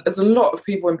 There's a lot of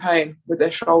people in pain with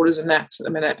their shoulders and necks at the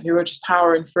minute who are just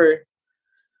powering through.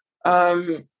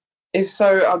 Is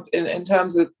so in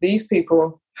terms of these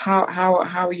people, how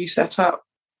are you set up?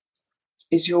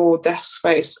 Is your desk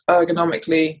space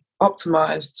ergonomically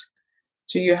optimized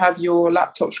Do you have your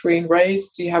laptop screen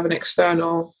raised? Do you have an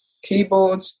external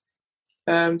keyboard?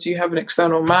 Do you have an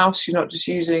external mouse? You're not just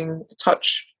using the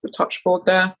touch board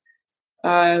there.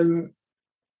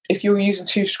 If you're using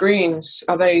two screens,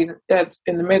 are they dead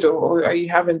in the middle, or are you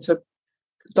having to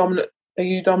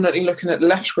dominantly looking at the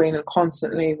left screen and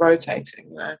constantly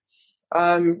rotating?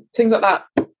 Things like that.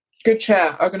 Good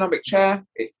chair, ergonomic chair.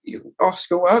 You ask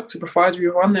your work to provide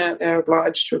you one. They're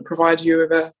obliged to provide you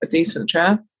with a decent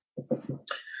chair.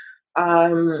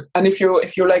 And if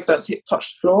your legs don't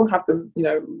touch the floor, have them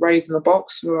raised in the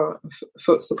box or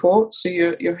foot support, so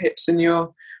your hips and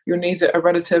your knees are a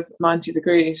relative 90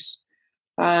 degrees.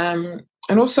 And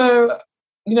also,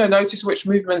 notice which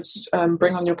movements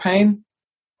bring on your pain,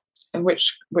 and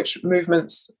which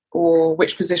movements or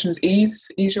which positions ease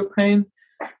your pain.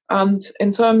 And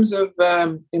in terms of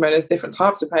there's different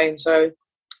types of pain. So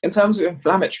in terms of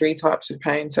inflammatory types of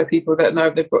pain, so people that know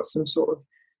they've got some sort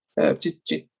of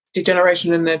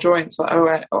degeneration in their joints, like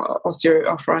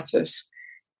osteoarthritis,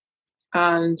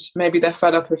 and maybe they're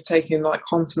fed up of taking like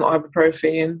constant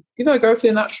ibuprofen, go for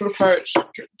the natural approach.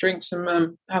 Drink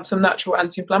some, have some natural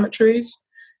anti-inflammatories.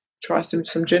 Try some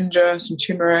ginger, some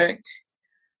turmeric,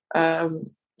 some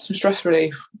stress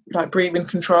relief, like breathing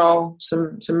control,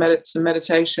 some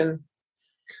meditation.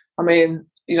 I mean,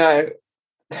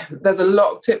 there's a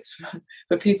lot of tips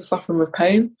for people suffering with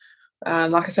pain,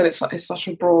 and like I said, it's such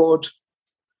a broad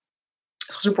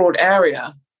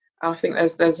area. And I think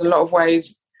there's a lot of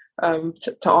ways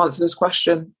to answer this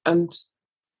question, and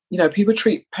people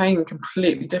treat pain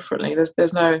completely differently.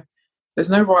 There's no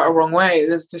right or wrong way.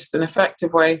 There's just an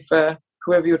effective way for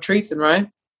whoever you're treating, right?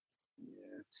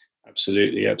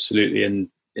 Absolutely. And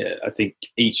I think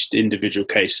each individual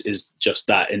case is just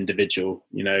that individual.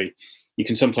 You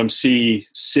can sometimes see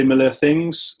similar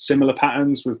things, similar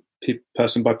patterns with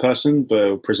person by person, but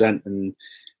it'll present and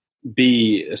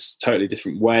be a totally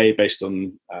different way based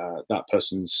on that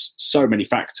person's so many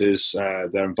factors,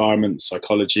 their environment,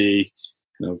 psychology,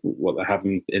 what they're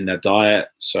having in their diet.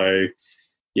 So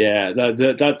yeah,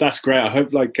 that's great. I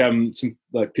hope some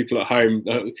people at home,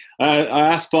 I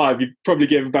asked 5, you'd probably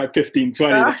give about 15,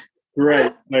 20.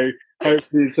 Great. So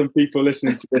hopefully some people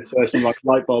listening to this, some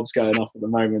light bulbs going off at the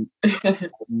moment.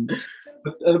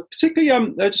 Particularly,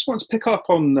 I just want to pick up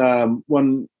on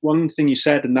one thing you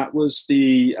said, and that was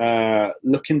the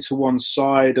looking to one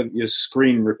side of your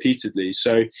screen repeatedly.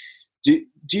 So do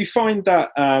you find that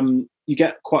you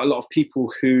get quite a lot of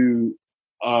people who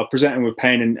are presenting with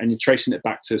pain and you're tracing it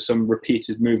back to some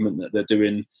repeated movement that they're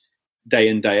doing day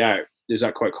in, day out? Is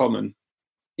that quite common?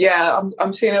 Yeah,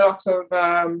 I'm seeing a lot of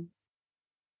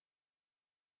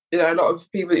a lot of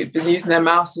people who've been using their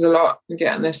mouses a lot and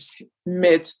getting this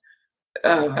mid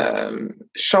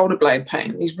shoulder blade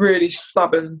pain, these really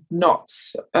stubborn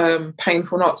knots,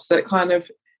 painful knots that kind of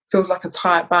feels like a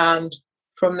tight band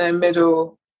from their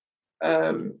middle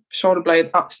shoulder blade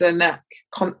up to their neck.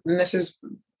 And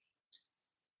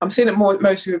I'm seeing it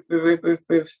mostly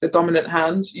with the dominant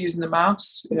hand using the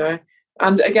mouse,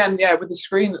 And again, with the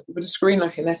screen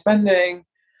looking, they're spending,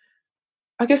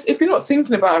 I guess, if you're not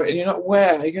thinking about it and you're not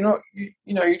aware,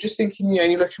 you're just thinking,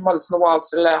 you're looking once in a while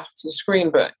to the left to the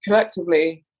screen, but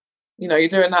collectively, you're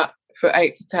doing that for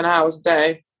 8 to 10 hours a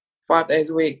day, 5 days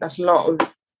a week. That's a lot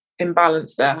of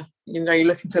imbalance there. You're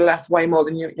looking to the left way more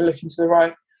than you're looking to the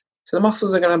right. So the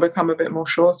muscles are going to become a bit more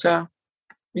shorter.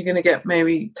 You're going to get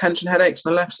maybe tension headaches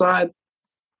on the left side.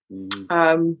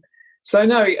 I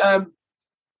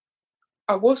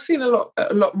was seeing a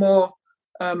lot more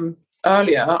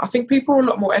earlier. I think people are a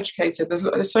lot more educated.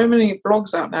 There's so many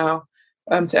blogs out now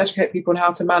to educate people on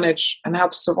how to manage and how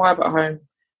to survive at home.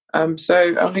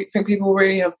 So I think people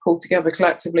really have pulled together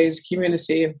collectively as a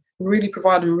community and really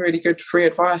providing really good free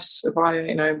advice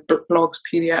via blogs,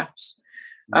 PDFs.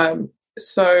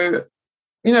 So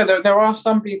there are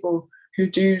some people who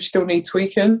do still need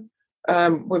tweaking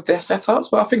with their setups,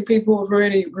 but I think people have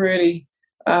really, really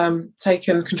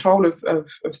taken control of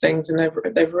things, and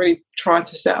they've really tried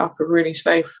to set up a really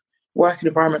safe working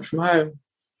environment from home.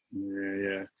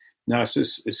 Yeah. No,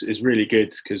 it's really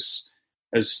good, because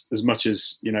as much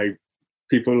as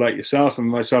people like yourself and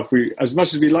myself, as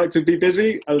much as we like to be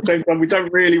busy, at the same time we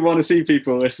don't really want to see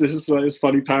people. This is this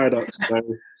funny paradox. So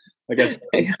I guess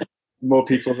more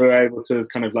people who are able to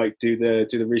kind of do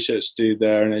the research, do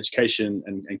their own education,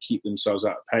 and keep themselves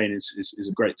out of pain is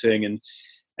a great thing.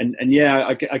 And yeah,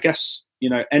 I guess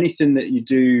anything that you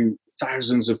do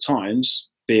thousands of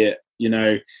times, be it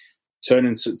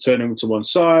turning to one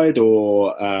side,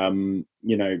 or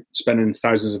spending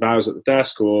thousands of hours at the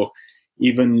desk, or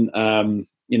even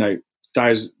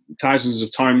thousands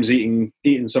of times eating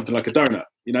something like a donut.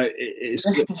 It's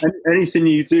anything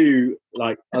you do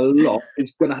like a lot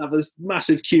is going to have a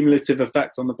massive cumulative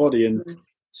effect on the body, and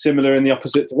similar in the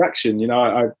opposite direction.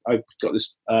 I've got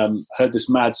this heard this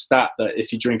mad stat that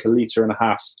if you drink 1.5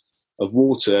 liters of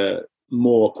water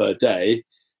more per day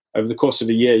over the course of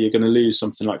a year, you're going to lose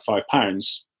something like 5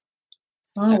 pounds.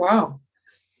 Oh wow!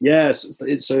 Yes,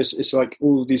 it's like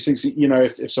all these things.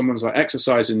 If someone's like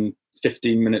exercising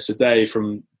 15 minutes a day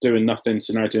from doing nothing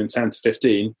to now doing 10 to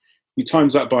 15, you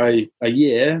times that by a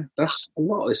year. That's a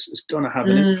lot. It's going to have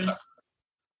an impact.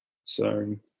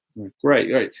 So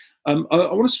great. I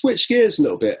want to switch gears a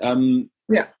little bit.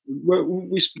 Yeah,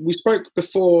 we spoke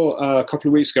before a couple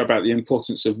of weeks ago about the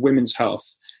importance of women's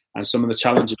health and some of the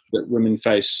challenges that women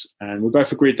face, and we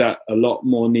both agreed that a lot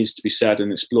more needs to be said and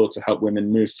explored to help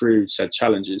women move through said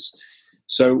challenges.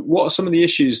 So what are some of the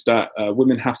issues that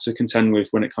women have to contend with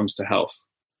when it comes to health?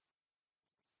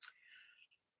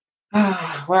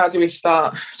 Where do we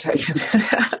start? What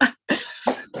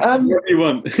do you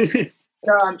want?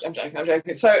 No, I'm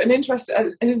joking. So an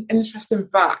interesting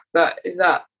fact is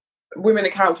that women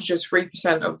account for just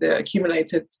 3% of the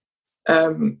accumulated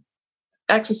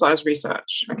exercise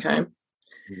research. Okay.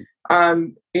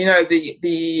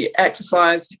 The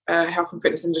exercise health and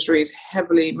fitness industry is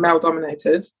heavily male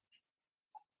dominated,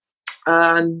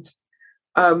 and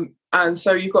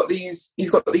so you've got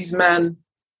these men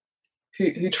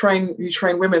who train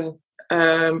women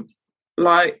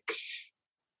like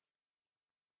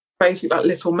basically like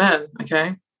little men.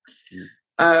 Okay.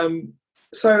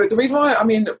 So the reason why,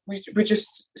 we're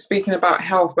just speaking about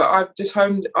health, but I've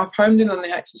honed in on the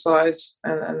exercise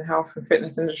and health and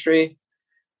fitness industry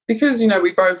because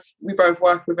we both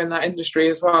work within that industry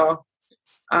as well,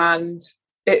 and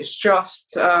it's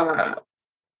just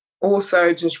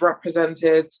also just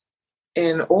represented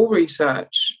in all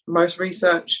research. Most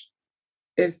research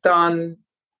is done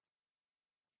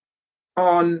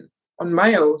on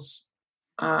males,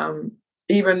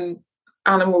 even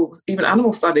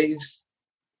animal studies.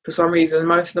 For some reason,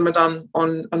 most of them are done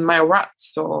on male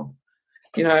rats, so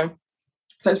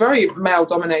it's very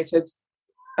male-dominated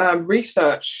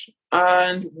research.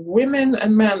 And women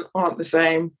and men aren't the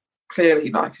same. Clearly,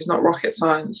 like it's not rocket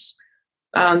science,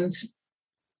 and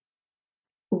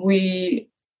we're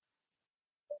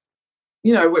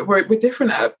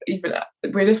different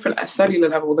we're different at cellular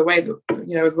level. The way that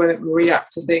when we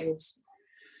react to things.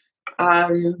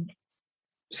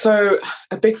 So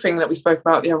a big thing that we spoke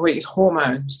about the other week is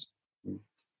hormones.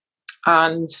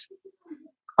 And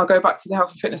I'll go back to the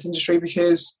health and fitness industry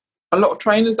because a lot of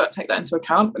trainers don't take that into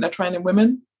account when they're training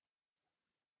women.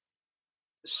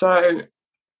 So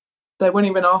they won't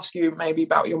even ask you maybe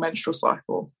about your menstrual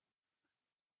cycle.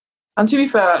 And to be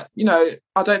fair,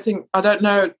 I don't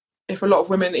know if a lot of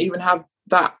women even have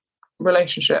that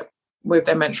relationship with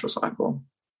their menstrual cycle.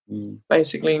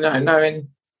 Basically, knowing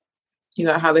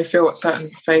how they feel at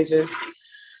certain phases.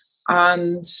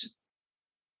 And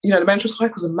the menstrual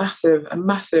cycle is a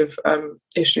massive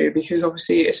issue because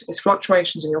obviously it's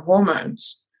fluctuations in your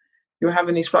hormones. You're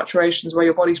having these fluctuations where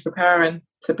your body's preparing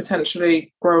to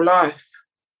potentially grow life.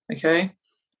 Okay.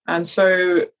 And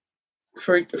so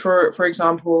for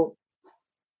example,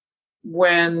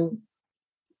 when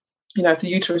if the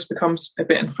uterus becomes a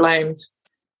bit inflamed,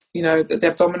 the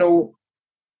abdominal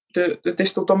the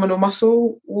distal abdominal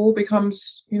muscle wall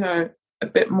becomes, a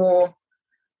bit more,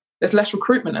 there's less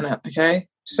recruitment in it, okay?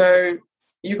 So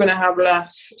you're going to have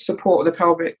less support of the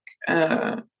pelvic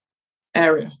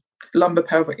area, lumbar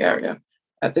pelvic area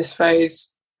at this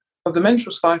phase of the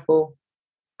menstrual cycle.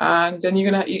 And then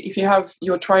you're going to, if you have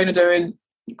your trainer getting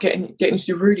to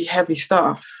do really heavy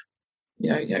stuff,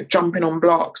 jumping on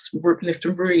blocks,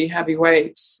 lifting really heavy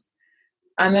weights,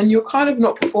 and then you're kind of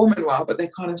not performing well, but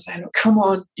they're kind of saying, "Look, come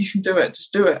on, you can do it.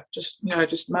 Just do it. Just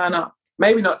man up."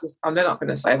 Maybe not just, they're not going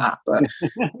to say that, but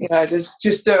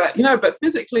just do it. But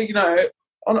physically, on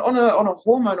a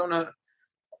hormone,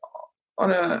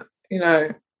 on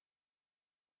a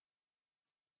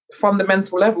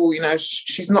fundamental level,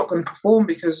 she's not going to perform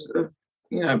because of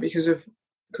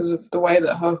the way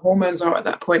that her hormones are at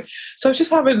that point. So it's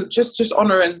just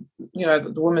honouring,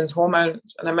 the woman's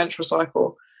hormones and her menstrual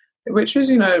cycle, which is,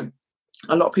 a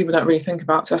lot of people don't really think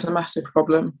about. So that's a massive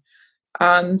problem.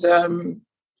 And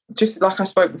just like I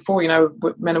spoke before,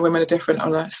 men and women are different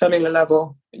on a cellular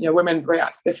level. Women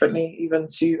react differently even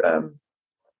to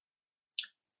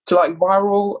like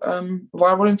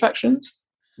viral infections.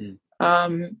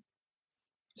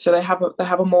 So they have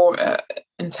a more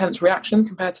intense reaction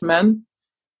compared to men.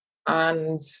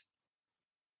 And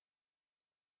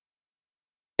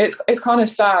it's kind of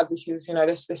sad because, you know,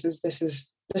 this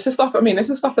is stuff. I mean, this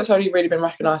is stuff that's only really been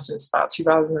recognised since about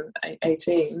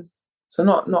 2018, so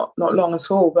not long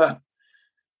at all. But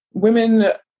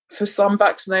women, for some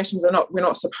vaccinations, we're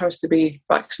not supposed to be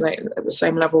vaccinated at the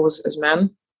same level as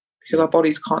men, because our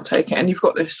bodies can't take it. And you've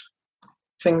got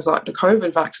things like the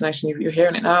COVID vaccination. You're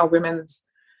hearing it now. Women's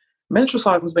menstrual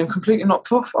cycle has been completely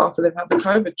knocked off after they've had the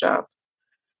COVID jab,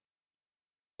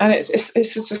 and it's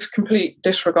just a complete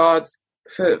disregard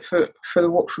for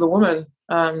the woman.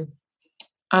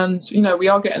 And you know, we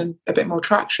are getting a bit more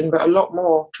traction, but a lot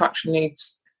more traction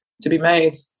needs to be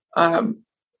made,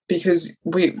 because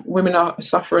women are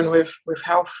suffering with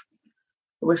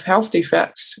health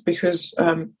defects, because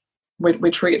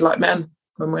we're treated like men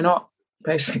when we're not,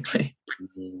 basically.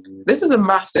 This is a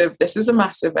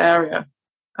massive area,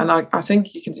 and I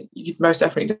think you could most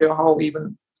definitely do a whole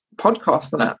even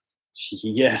podcast on it.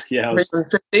 Yeah.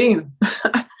 15.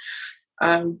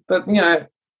 But you know,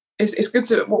 it's good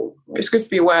to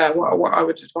be aware. What I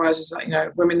would advise is that, you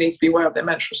know, women need to be aware of their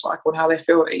menstrual cycle and how they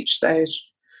feel at each stage.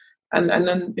 And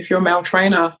then if you're a male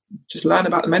trainer, just learn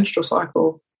about the menstrual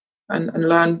cycle and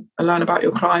learn about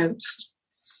your clients.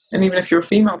 And even if you're a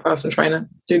female personal trainer,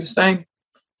 do the same.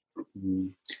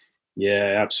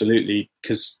 Yeah, absolutely.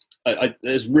 Because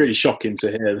it's really shocking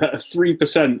to hear that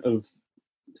 3% of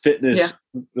fitness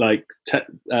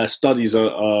studies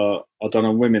are done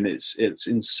on women. It's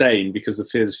insane, because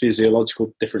the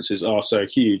physiological differences are so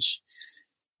huge.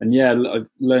 And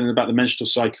learning about the menstrual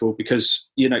cycle, because,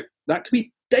 you know, that can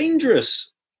be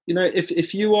dangerous. You know,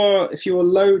 if you are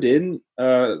loading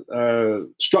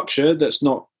structure that's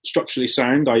not structurally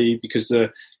sound, i.e. because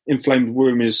the inflamed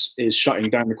womb is shutting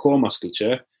down the core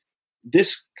musculature,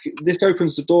 this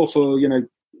opens the door for, you know,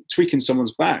 tweaking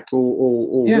someone's back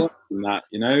or worse than that.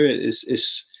 You know,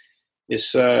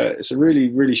 it's a really,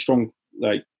 really strong,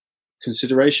 like,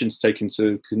 consideration to take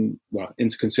into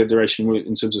consideration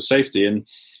in terms of safety, and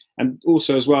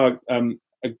also as well.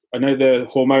 I know the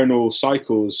hormonal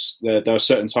cycles. There are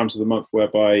certain times of the month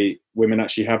whereby women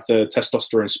actually have the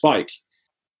testosterone spike.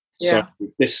 Yeah. So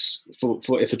this, for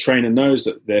if a trainer knows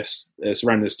that it's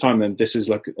around this time, then this is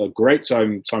like a great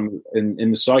time in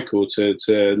the cycle to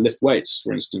lift weights,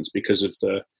 for instance, because of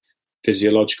the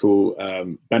physiological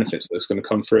benefits that's going to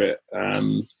come through it.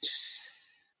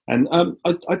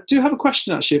 I do have a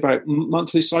question actually about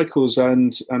monthly cycles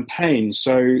and pain.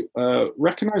 So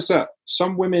recognize that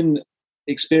some women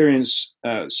experience,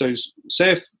 so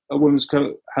say if a woman's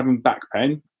having back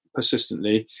pain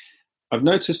persistently, I've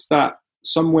noticed that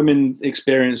some women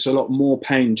experience a lot more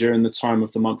pain during the time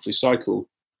of the monthly cycle.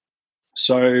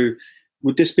 So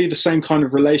would this be the same kind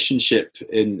of relationship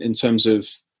in terms of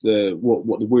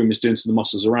what the womb is doing to the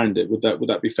muscles around it? Would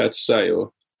that be fair to say?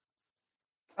 Or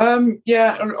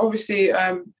yeah, obviously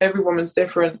every woman's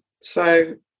different,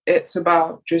 so it's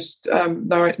about just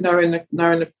knowing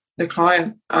the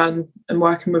client and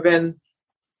working within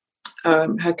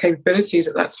her capabilities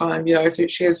at that time. You know, if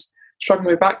she is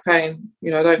struggling with back pain, you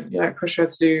know, don't push her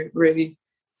to do really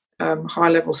high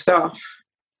level stuff.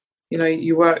 You know,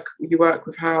 you work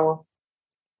with how,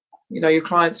 you know, your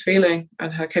client's feeling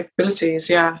and her capabilities.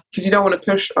 Yeah, because you don't want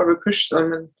to overpush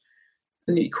them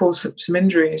and you cause some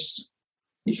injuries.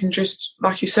 You can just,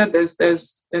 like you said,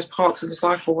 there's parts of the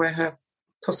cycle where her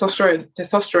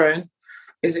testosterone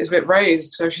is a bit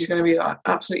raised, so she's going to be like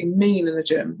absolutely mean in the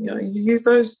gym. You know, you use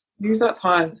that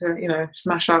time to, you know,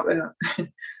 smash out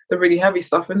the really heavy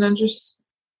stuff, and then just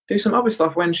do some other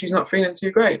stuff when she's not feeling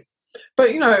too great.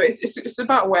 But you know, it's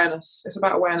about awareness. It's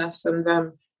about awareness,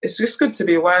 and it's just good to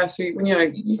be aware. So when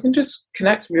you can just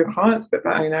connect with your clients a bit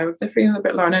better. You know, if they're feeling a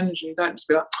bit low on energy, don't just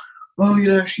be like, oh, you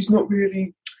know, she's not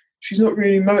really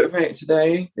motivated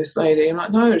today, this lady. I'm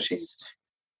like, no, she's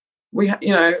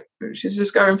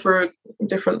just going for a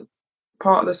different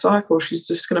part of the cycle. She's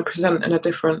just going to present in a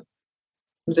different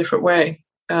way.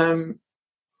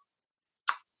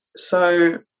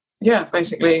 So yeah,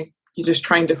 basically you just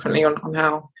train differently on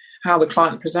how the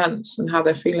client presents and how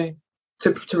they're feeling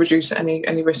to reduce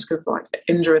any risk of like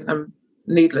injuring them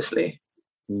needlessly.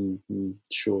 Mm-hmm.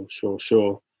 Sure.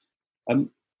 So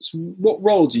what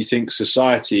role do you think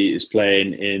society is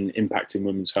playing in impacting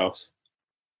women's health?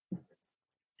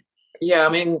 Yeah, I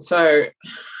mean,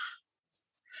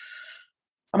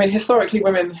 historically,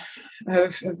 women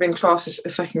have been classed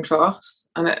as second class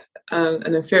and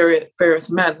inferior to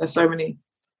men. There's so many.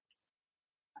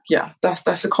 Yeah,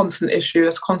 that's a constant issue.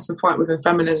 That's a constant fight within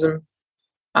feminism,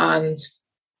 and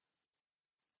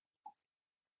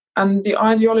the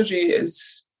ideology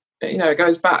is, you know, it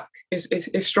goes back.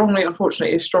 Is strongly,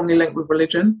 unfortunately, linked with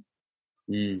religion,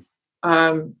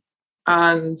 and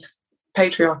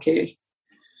patriarchy.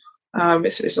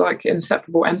 It's like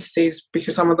inseparable entities,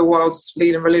 because some of the world's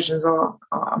leading religions are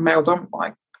male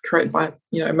like created by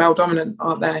male dominant,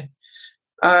 aren't they?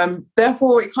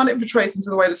 Therefore, it kind of infiltrates into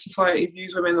the way that society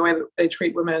views women, the way that they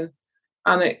treat women,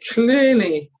 and it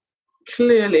clearly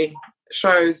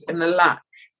shows in the lack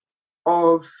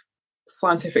of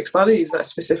scientific studies that are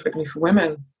specifically for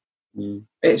women.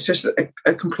 It's just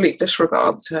a complete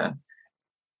disregard to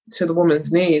the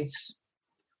woman's needs,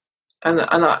 and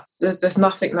there's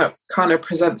nothing that kind of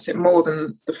presents it more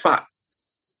than the fact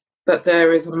that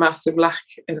there is a massive lack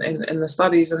in the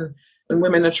studies, and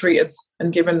women are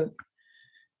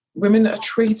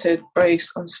treated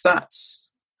based on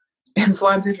stats in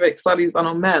scientific studies done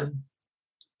on men.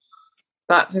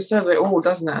 That just says it all,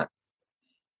 doesn't it?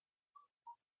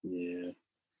 Yeah.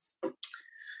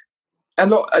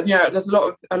 There's a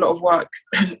lot of work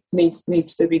needs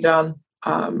to be done.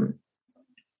 I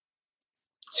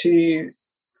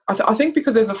think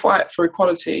because there's a fight for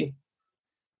equality,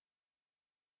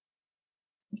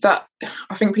 that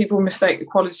I think people mistake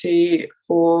equality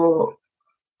for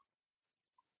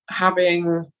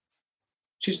having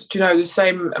just the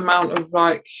same amount of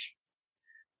like.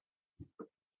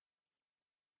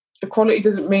 Equality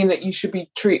doesn't mean that you should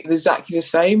be treated exactly the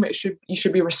same. You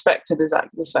should be respected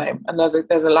exactly the same. And there's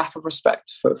a lack of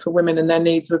respect for women and their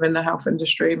needs within the health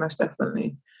industry, most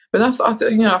definitely. But I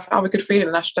have a good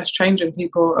feeling that's changing.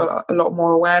 People are a lot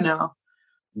more aware now,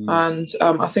 and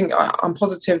I think I'm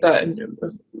positive that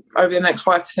over the next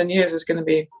 5 to 10 years, there's going to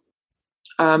be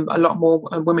a lot more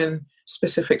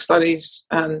women-specific studies,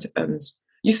 and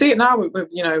you see it now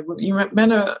with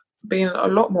men are being a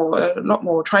lot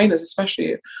more trainers,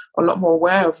 especially a lot more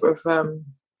aware of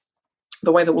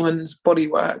the way the woman's body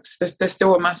works. There's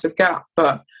still a massive gap,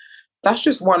 but that's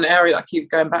just one area I keep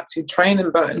going back to,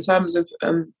 training. But in terms of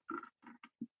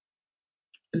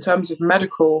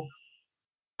medical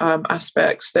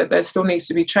aspects, that there still needs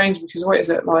to be change, because what is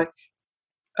it, like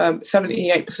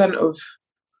 78% of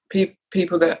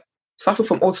people that suffer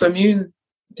from autoimmune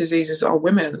diseases are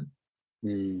women.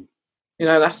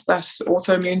 That's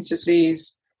autoimmune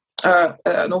disease. An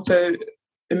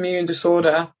autoimmune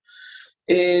disorder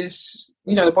is,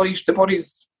 the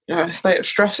body's in a state of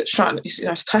stress. It's trying, it's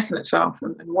attacking itself.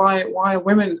 And why are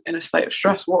women in a state of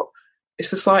stress? What is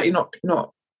society not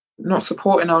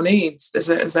supporting our needs? Is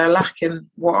there a lack in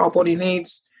what our body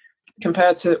needs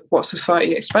compared to what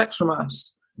society expects from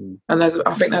us? And I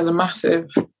think there's a massive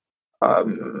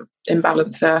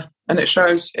imbalance there, and it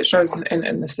shows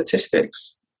in the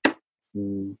statistics.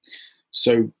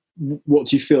 So what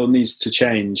do you feel needs to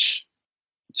change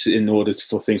in order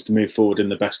for things to move forward in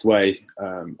the best way?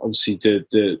 Obviously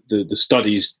the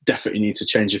studies definitely need to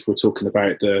change if we're talking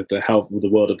about the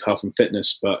world of health and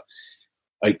fitness, but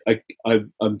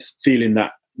I'm feeling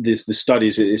that the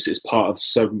studies is part of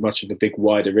so much of a big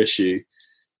wider issue.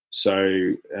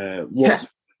 So what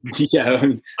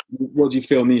do you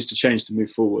feel needs to change to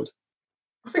move forward?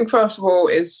 I think first of all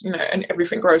is, and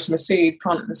everything grows from a seed,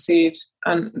 planting the seed,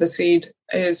 and the seed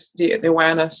is the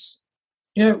awareness,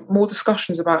 more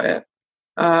discussions about it,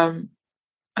 and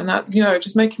that,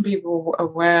 just making people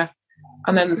aware,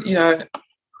 and then, the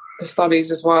studies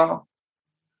as well.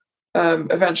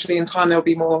 Eventually in time there'll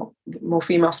be more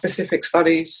female specific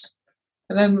studies,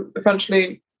 and then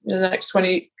eventually in the next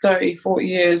 20, 30, 40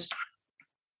 years,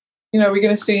 we're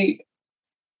going to see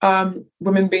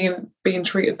women being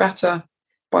treated better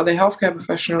by their healthcare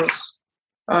professionals,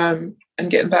 and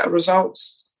getting better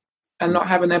results, and not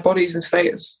having their bodies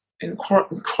in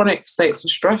chronic states of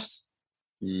stress,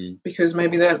 because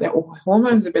maybe their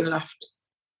hormones have been left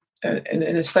in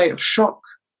a state of shock.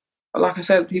 But like I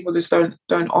said, people just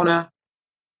don't honour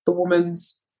the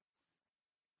woman's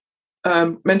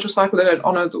menstrual cycle. They don't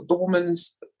honour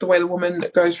the way the woman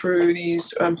goes through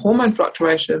these hormone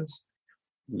fluctuations.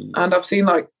 And I've seen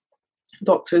like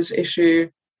doctors issue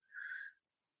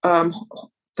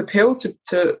the pill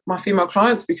to my female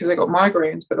clients because they got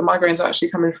migraines, but the migraines are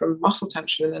actually coming from muscle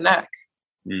tension in the neck.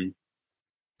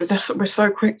 But we're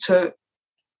so quick to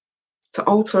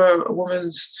alter a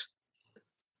woman's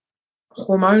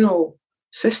hormonal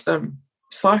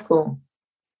cycle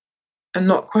and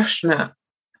not question it.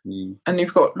 And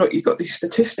you've got these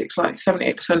statistics, like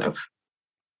 78% of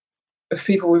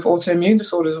people with autoimmune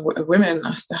disorders are women.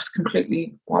 That's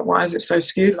completely, why is it so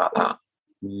skewed like that?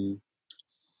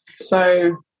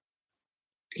 So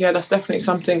yeah, that's definitely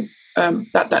something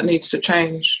that needs to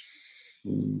change.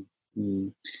 I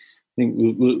think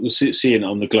we'll see it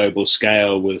on the global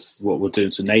scale with what we're doing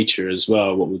to nature as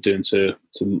well, what we're doing to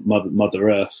Mother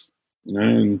Earth.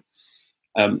 To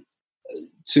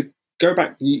go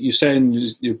back, you're saying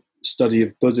your study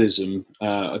of Buddhism.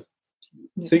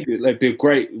 I think it'd be a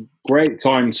great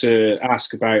time to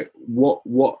ask about what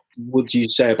would you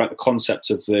say about the concept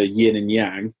of the yin and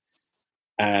yang,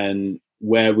 and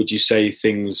where would you say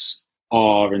things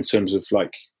are in terms of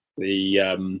like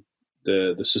the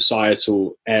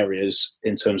societal areas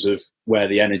in terms of where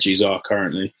the energies are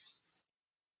currently?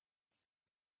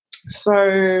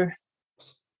 So,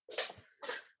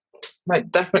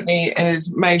 like, definitely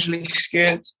is majorly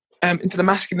skewed into the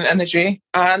masculine energy,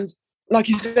 and like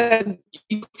you said,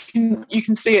 you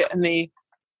can see it in the,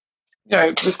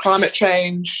 with climate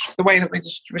change, the way that we're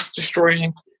just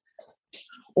destroying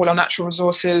all our natural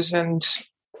resources, and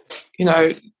in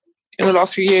the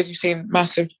last few years, we've seen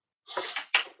massive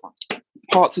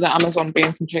parts of the Amazon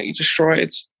being completely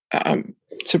destroyed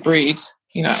to breed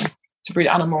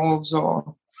animals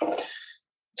or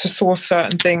to source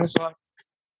certain things. Like,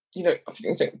 I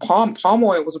think palm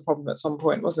oil was a problem at some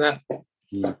point, wasn't it?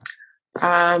 Yeah.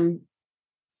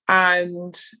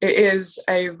 And it is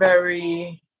a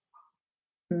very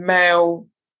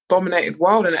male-dominated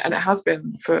world, and it has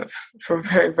been for a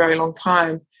very, very long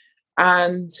time.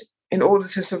 And in order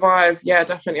to survive, yeah,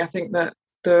 definitely, I think that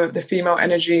the female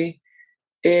energy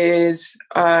is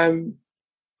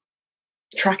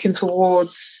tracking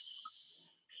towards,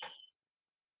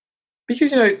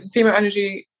 because female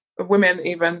energy of women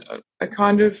even are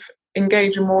kind of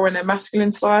engaging more in their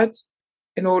masculine side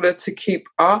in order to keep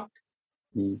up,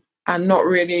 and not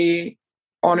really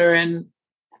honouring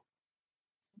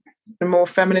the more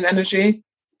feminine energy.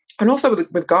 And also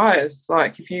with guys,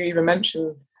 like if you even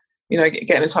mention,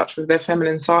 getting in touch with their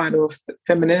feminine side or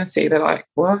femininity, they're like,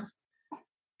 what?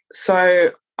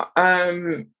 So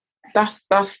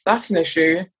that's an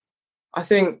issue. I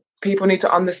think people need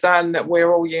to understand that we're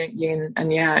all yin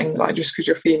and yang. Like, just because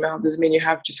you're female doesn't mean you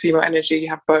have just female energy. You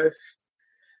have both,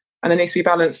 and there needs to be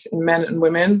balance in men and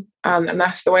women. And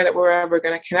that's the way that we're ever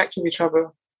going to connect with each other,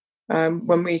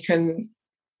 when we can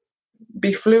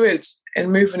be fluid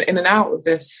and moving in and out of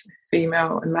this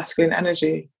female and masculine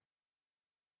energy.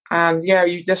 And yeah,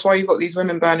 that's why you've got these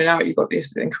women burning out. You've got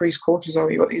this increased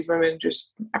cortisol. You've got these women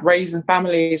just raising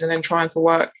families and then trying to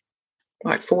work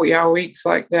like 40-hour weeks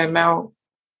like their male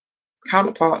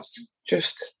counterparts,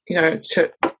 just to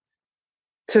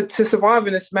survive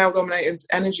in this male-dominated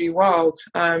energy world.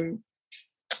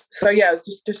 So yeah,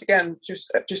 it's just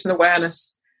an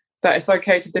awareness that it's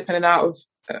okay to dip in and out of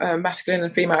masculine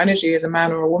and female energy as a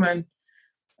man or a woman.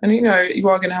 And you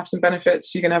are going to have some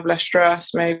benefits. You're going to have less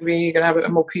stress. Maybe you're going to have a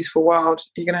more peaceful world.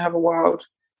 You're going to have a world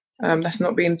that's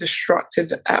not being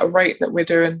destructed at a rate that we're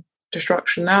doing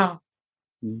destruction now.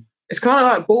 It's kind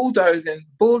of like bulldozing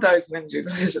energy.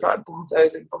 It's like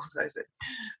bulldozing,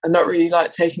 and not really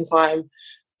like taking time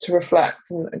to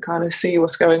reflect and kind of see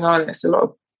what's going on. It's a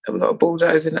lot of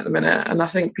bulldozing at the minute, and I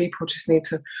think people just need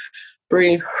to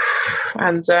breathe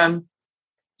and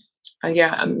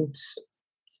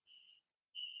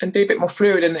be a bit more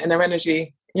fluid in their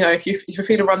energy. If you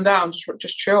feel run down,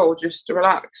 just chill, just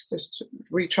relax, just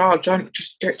recharge. Don't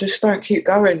keep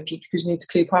going just because you need to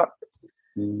keep up.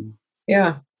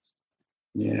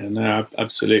 Yeah, no,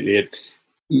 absolutely. It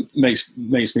makes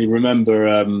me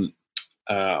remember.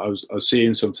 I was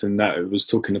seeing something that was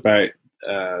talking about.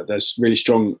 There's really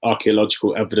strong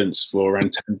archaeological evidence for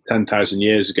around 10,000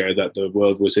 years ago that the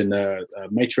world was in a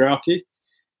matriarchy.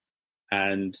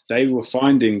 And they were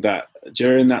finding that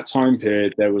during that time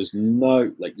period, there was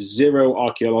zero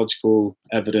archaeological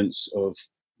evidence of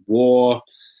war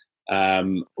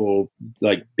or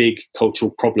like big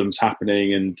cultural problems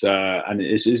happening. And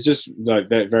it's just like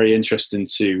very, very interesting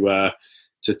to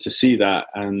see that.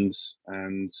 And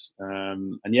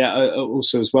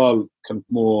also as well, kind of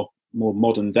more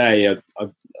modern day,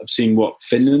 I've seen what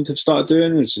Finland have started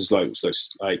doing, which is like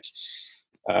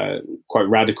quite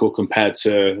radical compared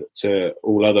to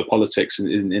all other politics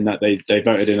in that they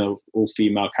voted in an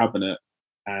all-female cabinet,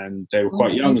 and they were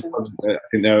quite young. I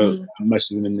think they were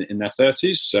most of them in their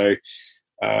 30s. So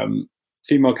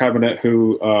female cabinet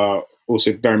who are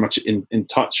also very much in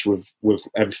touch with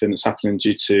everything that's happening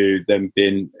due to them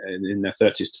being in their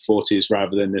 30s to 40s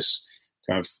rather than this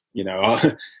kind of,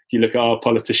 if you look at our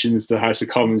politicians, the House of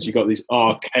Commons, you've got these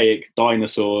archaic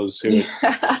dinosaurs who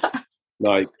are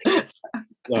like,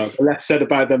 the less said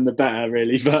about them, the better,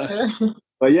 really.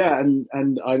 But yeah,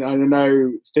 and I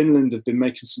know Finland have been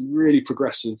making some really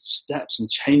progressive steps and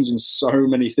changing so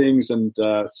many things, and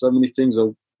so many things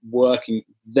are working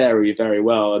very, very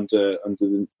well under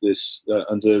the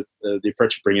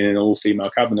approach of bringing in an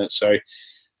all-female cabinet. So I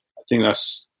think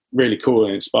that's really cool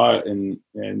and inspiring.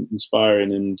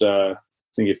 And I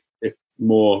think if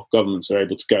more governments are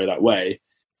able to go that way,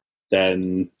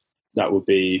 then that would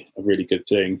be a really good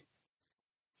thing.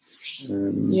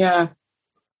 Yeah.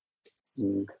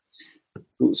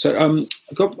 So I've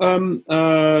got come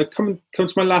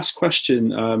to my last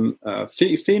question.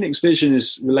 Phoenix Vision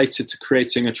is related to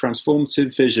creating a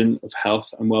transformative vision of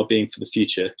health and well-being for the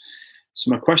future. So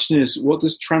my question is, what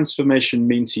does transformation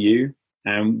mean to you,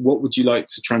 and what would you like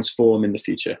to transform in the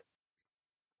future?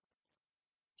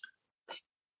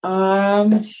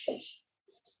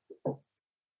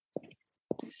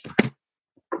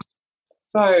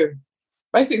 So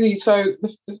basically,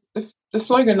 the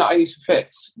slogan that I use for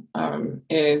Fix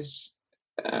is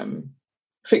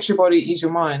fix your body, ease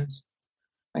your mind.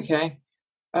 Okay.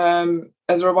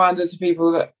 As a reminder to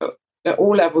people that at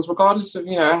all levels, regardless of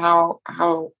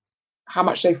how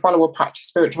much they follow or practice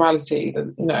spirituality,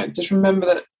 that, just remember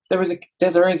that there is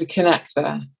a connect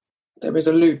there. There is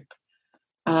a loop.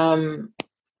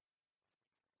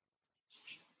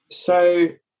 So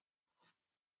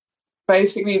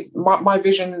basically, my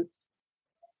vision,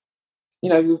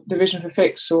 the vision for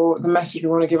Fix, or the message we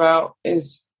want to give out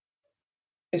is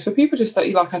for people just that,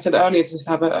 like I said earlier, just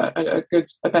have a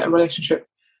better relationship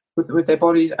with their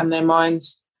bodies and their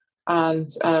minds, and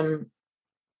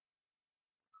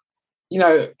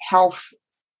health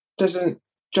doesn't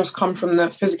just come from the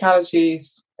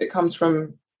physicalities; it comes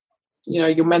from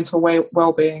your mental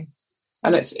well-being,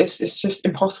 and it's just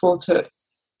impossible to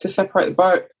separate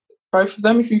both of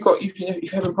them. If you're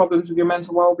having problems with your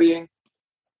mental well-being,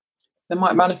 they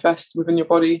might manifest within your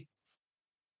body,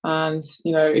 and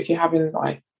if you're having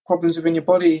like problems within your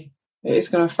body, it's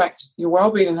going to affect your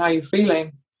well-being and how you're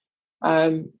feeling.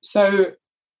 So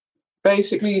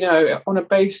basically, on a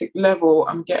basic level,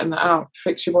 I'm getting that out.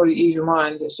 Fix your body, ease your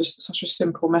mind. It's just such a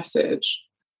simple message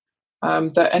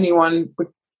that anyone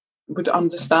would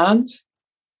understand,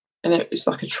 and it's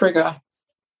like a trigger.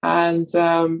 And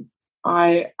I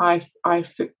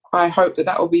hope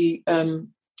that will be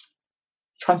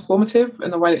transformative in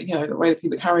the way that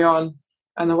people carry on,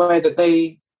 and the way that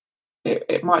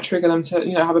it might trigger them to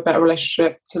have a better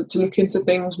relationship, to look into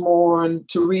things more, and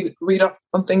to read up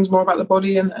on things more about the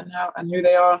body and how and who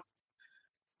they are.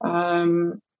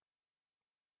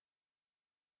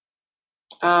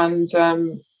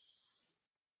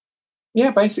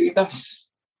 Basically that's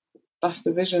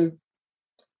the vision.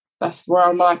 That's where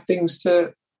I'd like things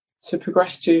to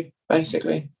progress to,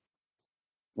 basically.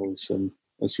 Awesome.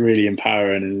 That's really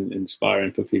empowering and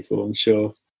inspiring for people, I'm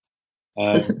sure.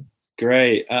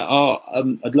 Great.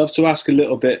 I'd love to ask a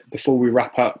little bit before we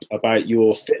wrap up about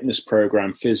your fitness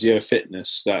program, Physio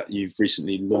Fitness, that you've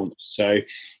recently launched. So,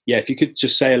 yeah, if you could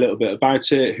just say a little bit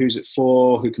about it, who's it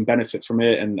for, who can benefit from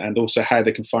it, and also how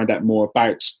they can find out more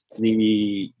about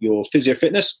your Physio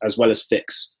Fitness as well as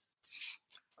Fix.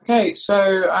 Okay,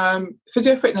 so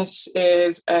Physio Fitness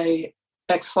is a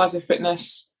exercise and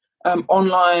fitness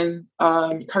online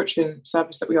coaching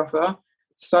service that we offer.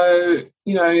 So,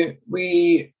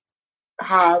 we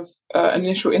have an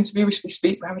initial interview, we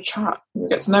speak, we have a chat, we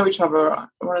get to know each other. I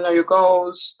want to know your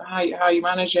goals, how you're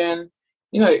managing.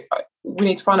 We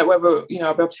need to find out whether, I'll be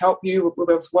able to help you, we'll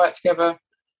be able to work together.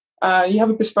 You have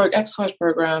a bespoke exercise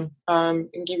program, and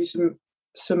give you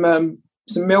some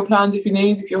meal plans if you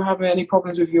need, if you're having any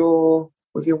problems with your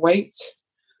weight.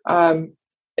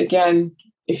 Again,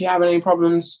 if you're having any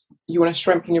problems, you want to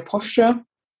strengthen your posture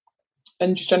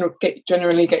and just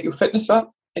generally get your fitness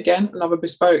up. Again, another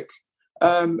bespoke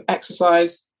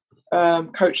exercise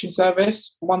coaching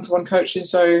service, one-to-one coaching.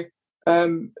 So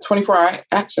 24-hour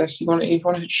access. You want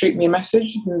to shoot me a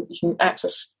message, you can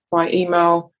access by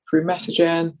email, through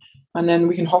messaging, and then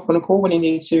we can hop on a call when you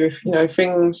need to. If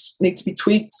things need to be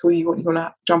tweaked, or you want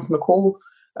to jump on a call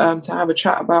to have a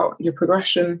chat about your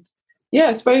progression. Yeah,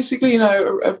 it's basically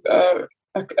a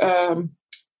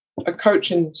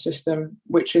coaching system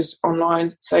which is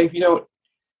online. So if you don't,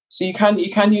 so you can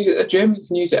use it at the gym, you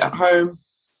can use it at home,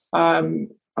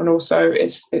 and also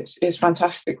it's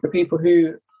fantastic for people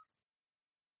who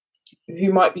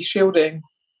might be shielding.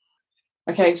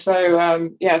 Okay,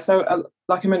 so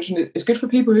like I mentioned, it's good for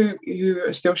people who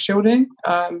are still shielding,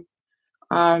 because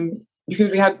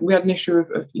we had an issue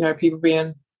of people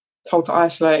being told to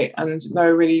isolate, and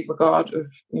no really regard of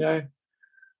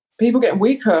people getting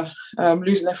weaker,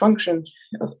 losing their function.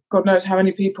 God knows how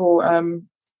many people,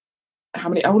 how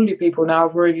many elderly people now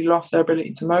have really lost their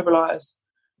ability to mobilise,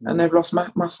 and they've lost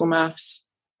muscle mass.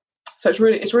 So it's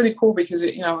really cool because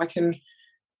I can.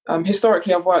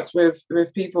 Historically, I've worked with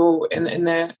people in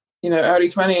their early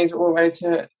 20s all the way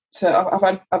to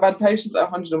I've had patients at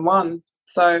 101.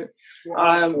 So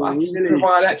I can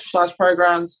provide exercise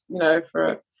programs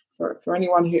for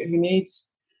anyone who needs.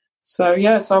 So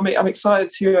yeah, so I'm excited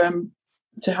to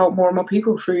help more and more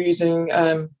people through using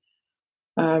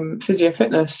physio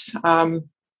fitness.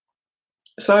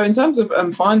 So in terms of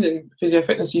finding physio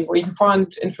fitness, you can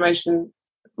find information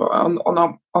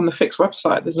on the Fix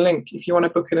website. There's a link if you want to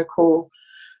book in a call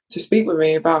to speak with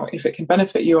me about if it can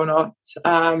benefit you or not.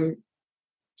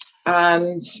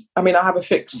 And I mean, I have a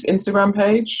Fix Instagram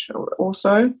page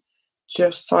also.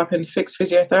 Just type in Fix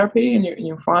Physiotherapy and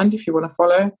you'll find if you want to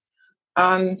follow.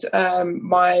 And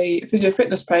my physio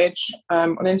fitness page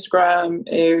on Instagram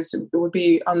it would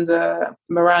be under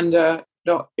miranda.uzo.pt.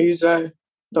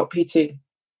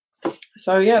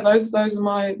 So yeah, those are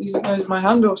my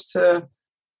handles to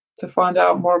find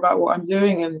out more about what I'm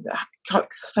doing and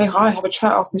say hi, have a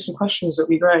chat, ask me some questions. It'll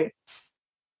be great.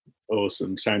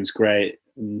 Awesome, sounds great.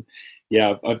 And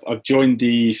yeah, I've joined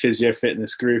the physio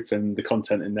fitness group and the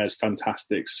content in there is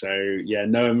fantastic. So yeah,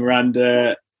 Noah,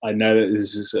 Miranda, I know that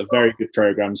this is a very good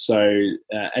program. So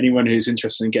anyone who's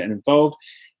interested in getting involved,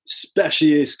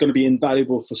 especially it's going to be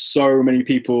invaluable for so many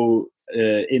people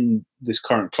in this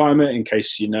current climate, in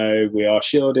case we are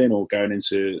shielding or going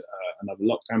into another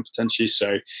lockdown potentially.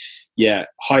 So yeah,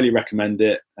 highly recommend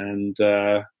it, and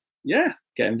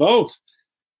get involved.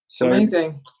 So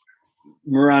amazing.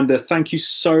 Miranda, thank you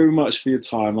so much for your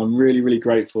time. I'm really, really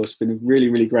grateful. It's been a really,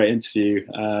 really great interview.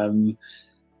 Been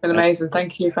amazing.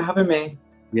 Thank you for having me.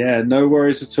 Yeah, no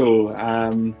worries at all.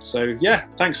 So yeah,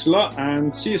 thanks a lot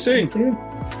and see you soon. Thank you.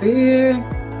 See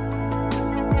you.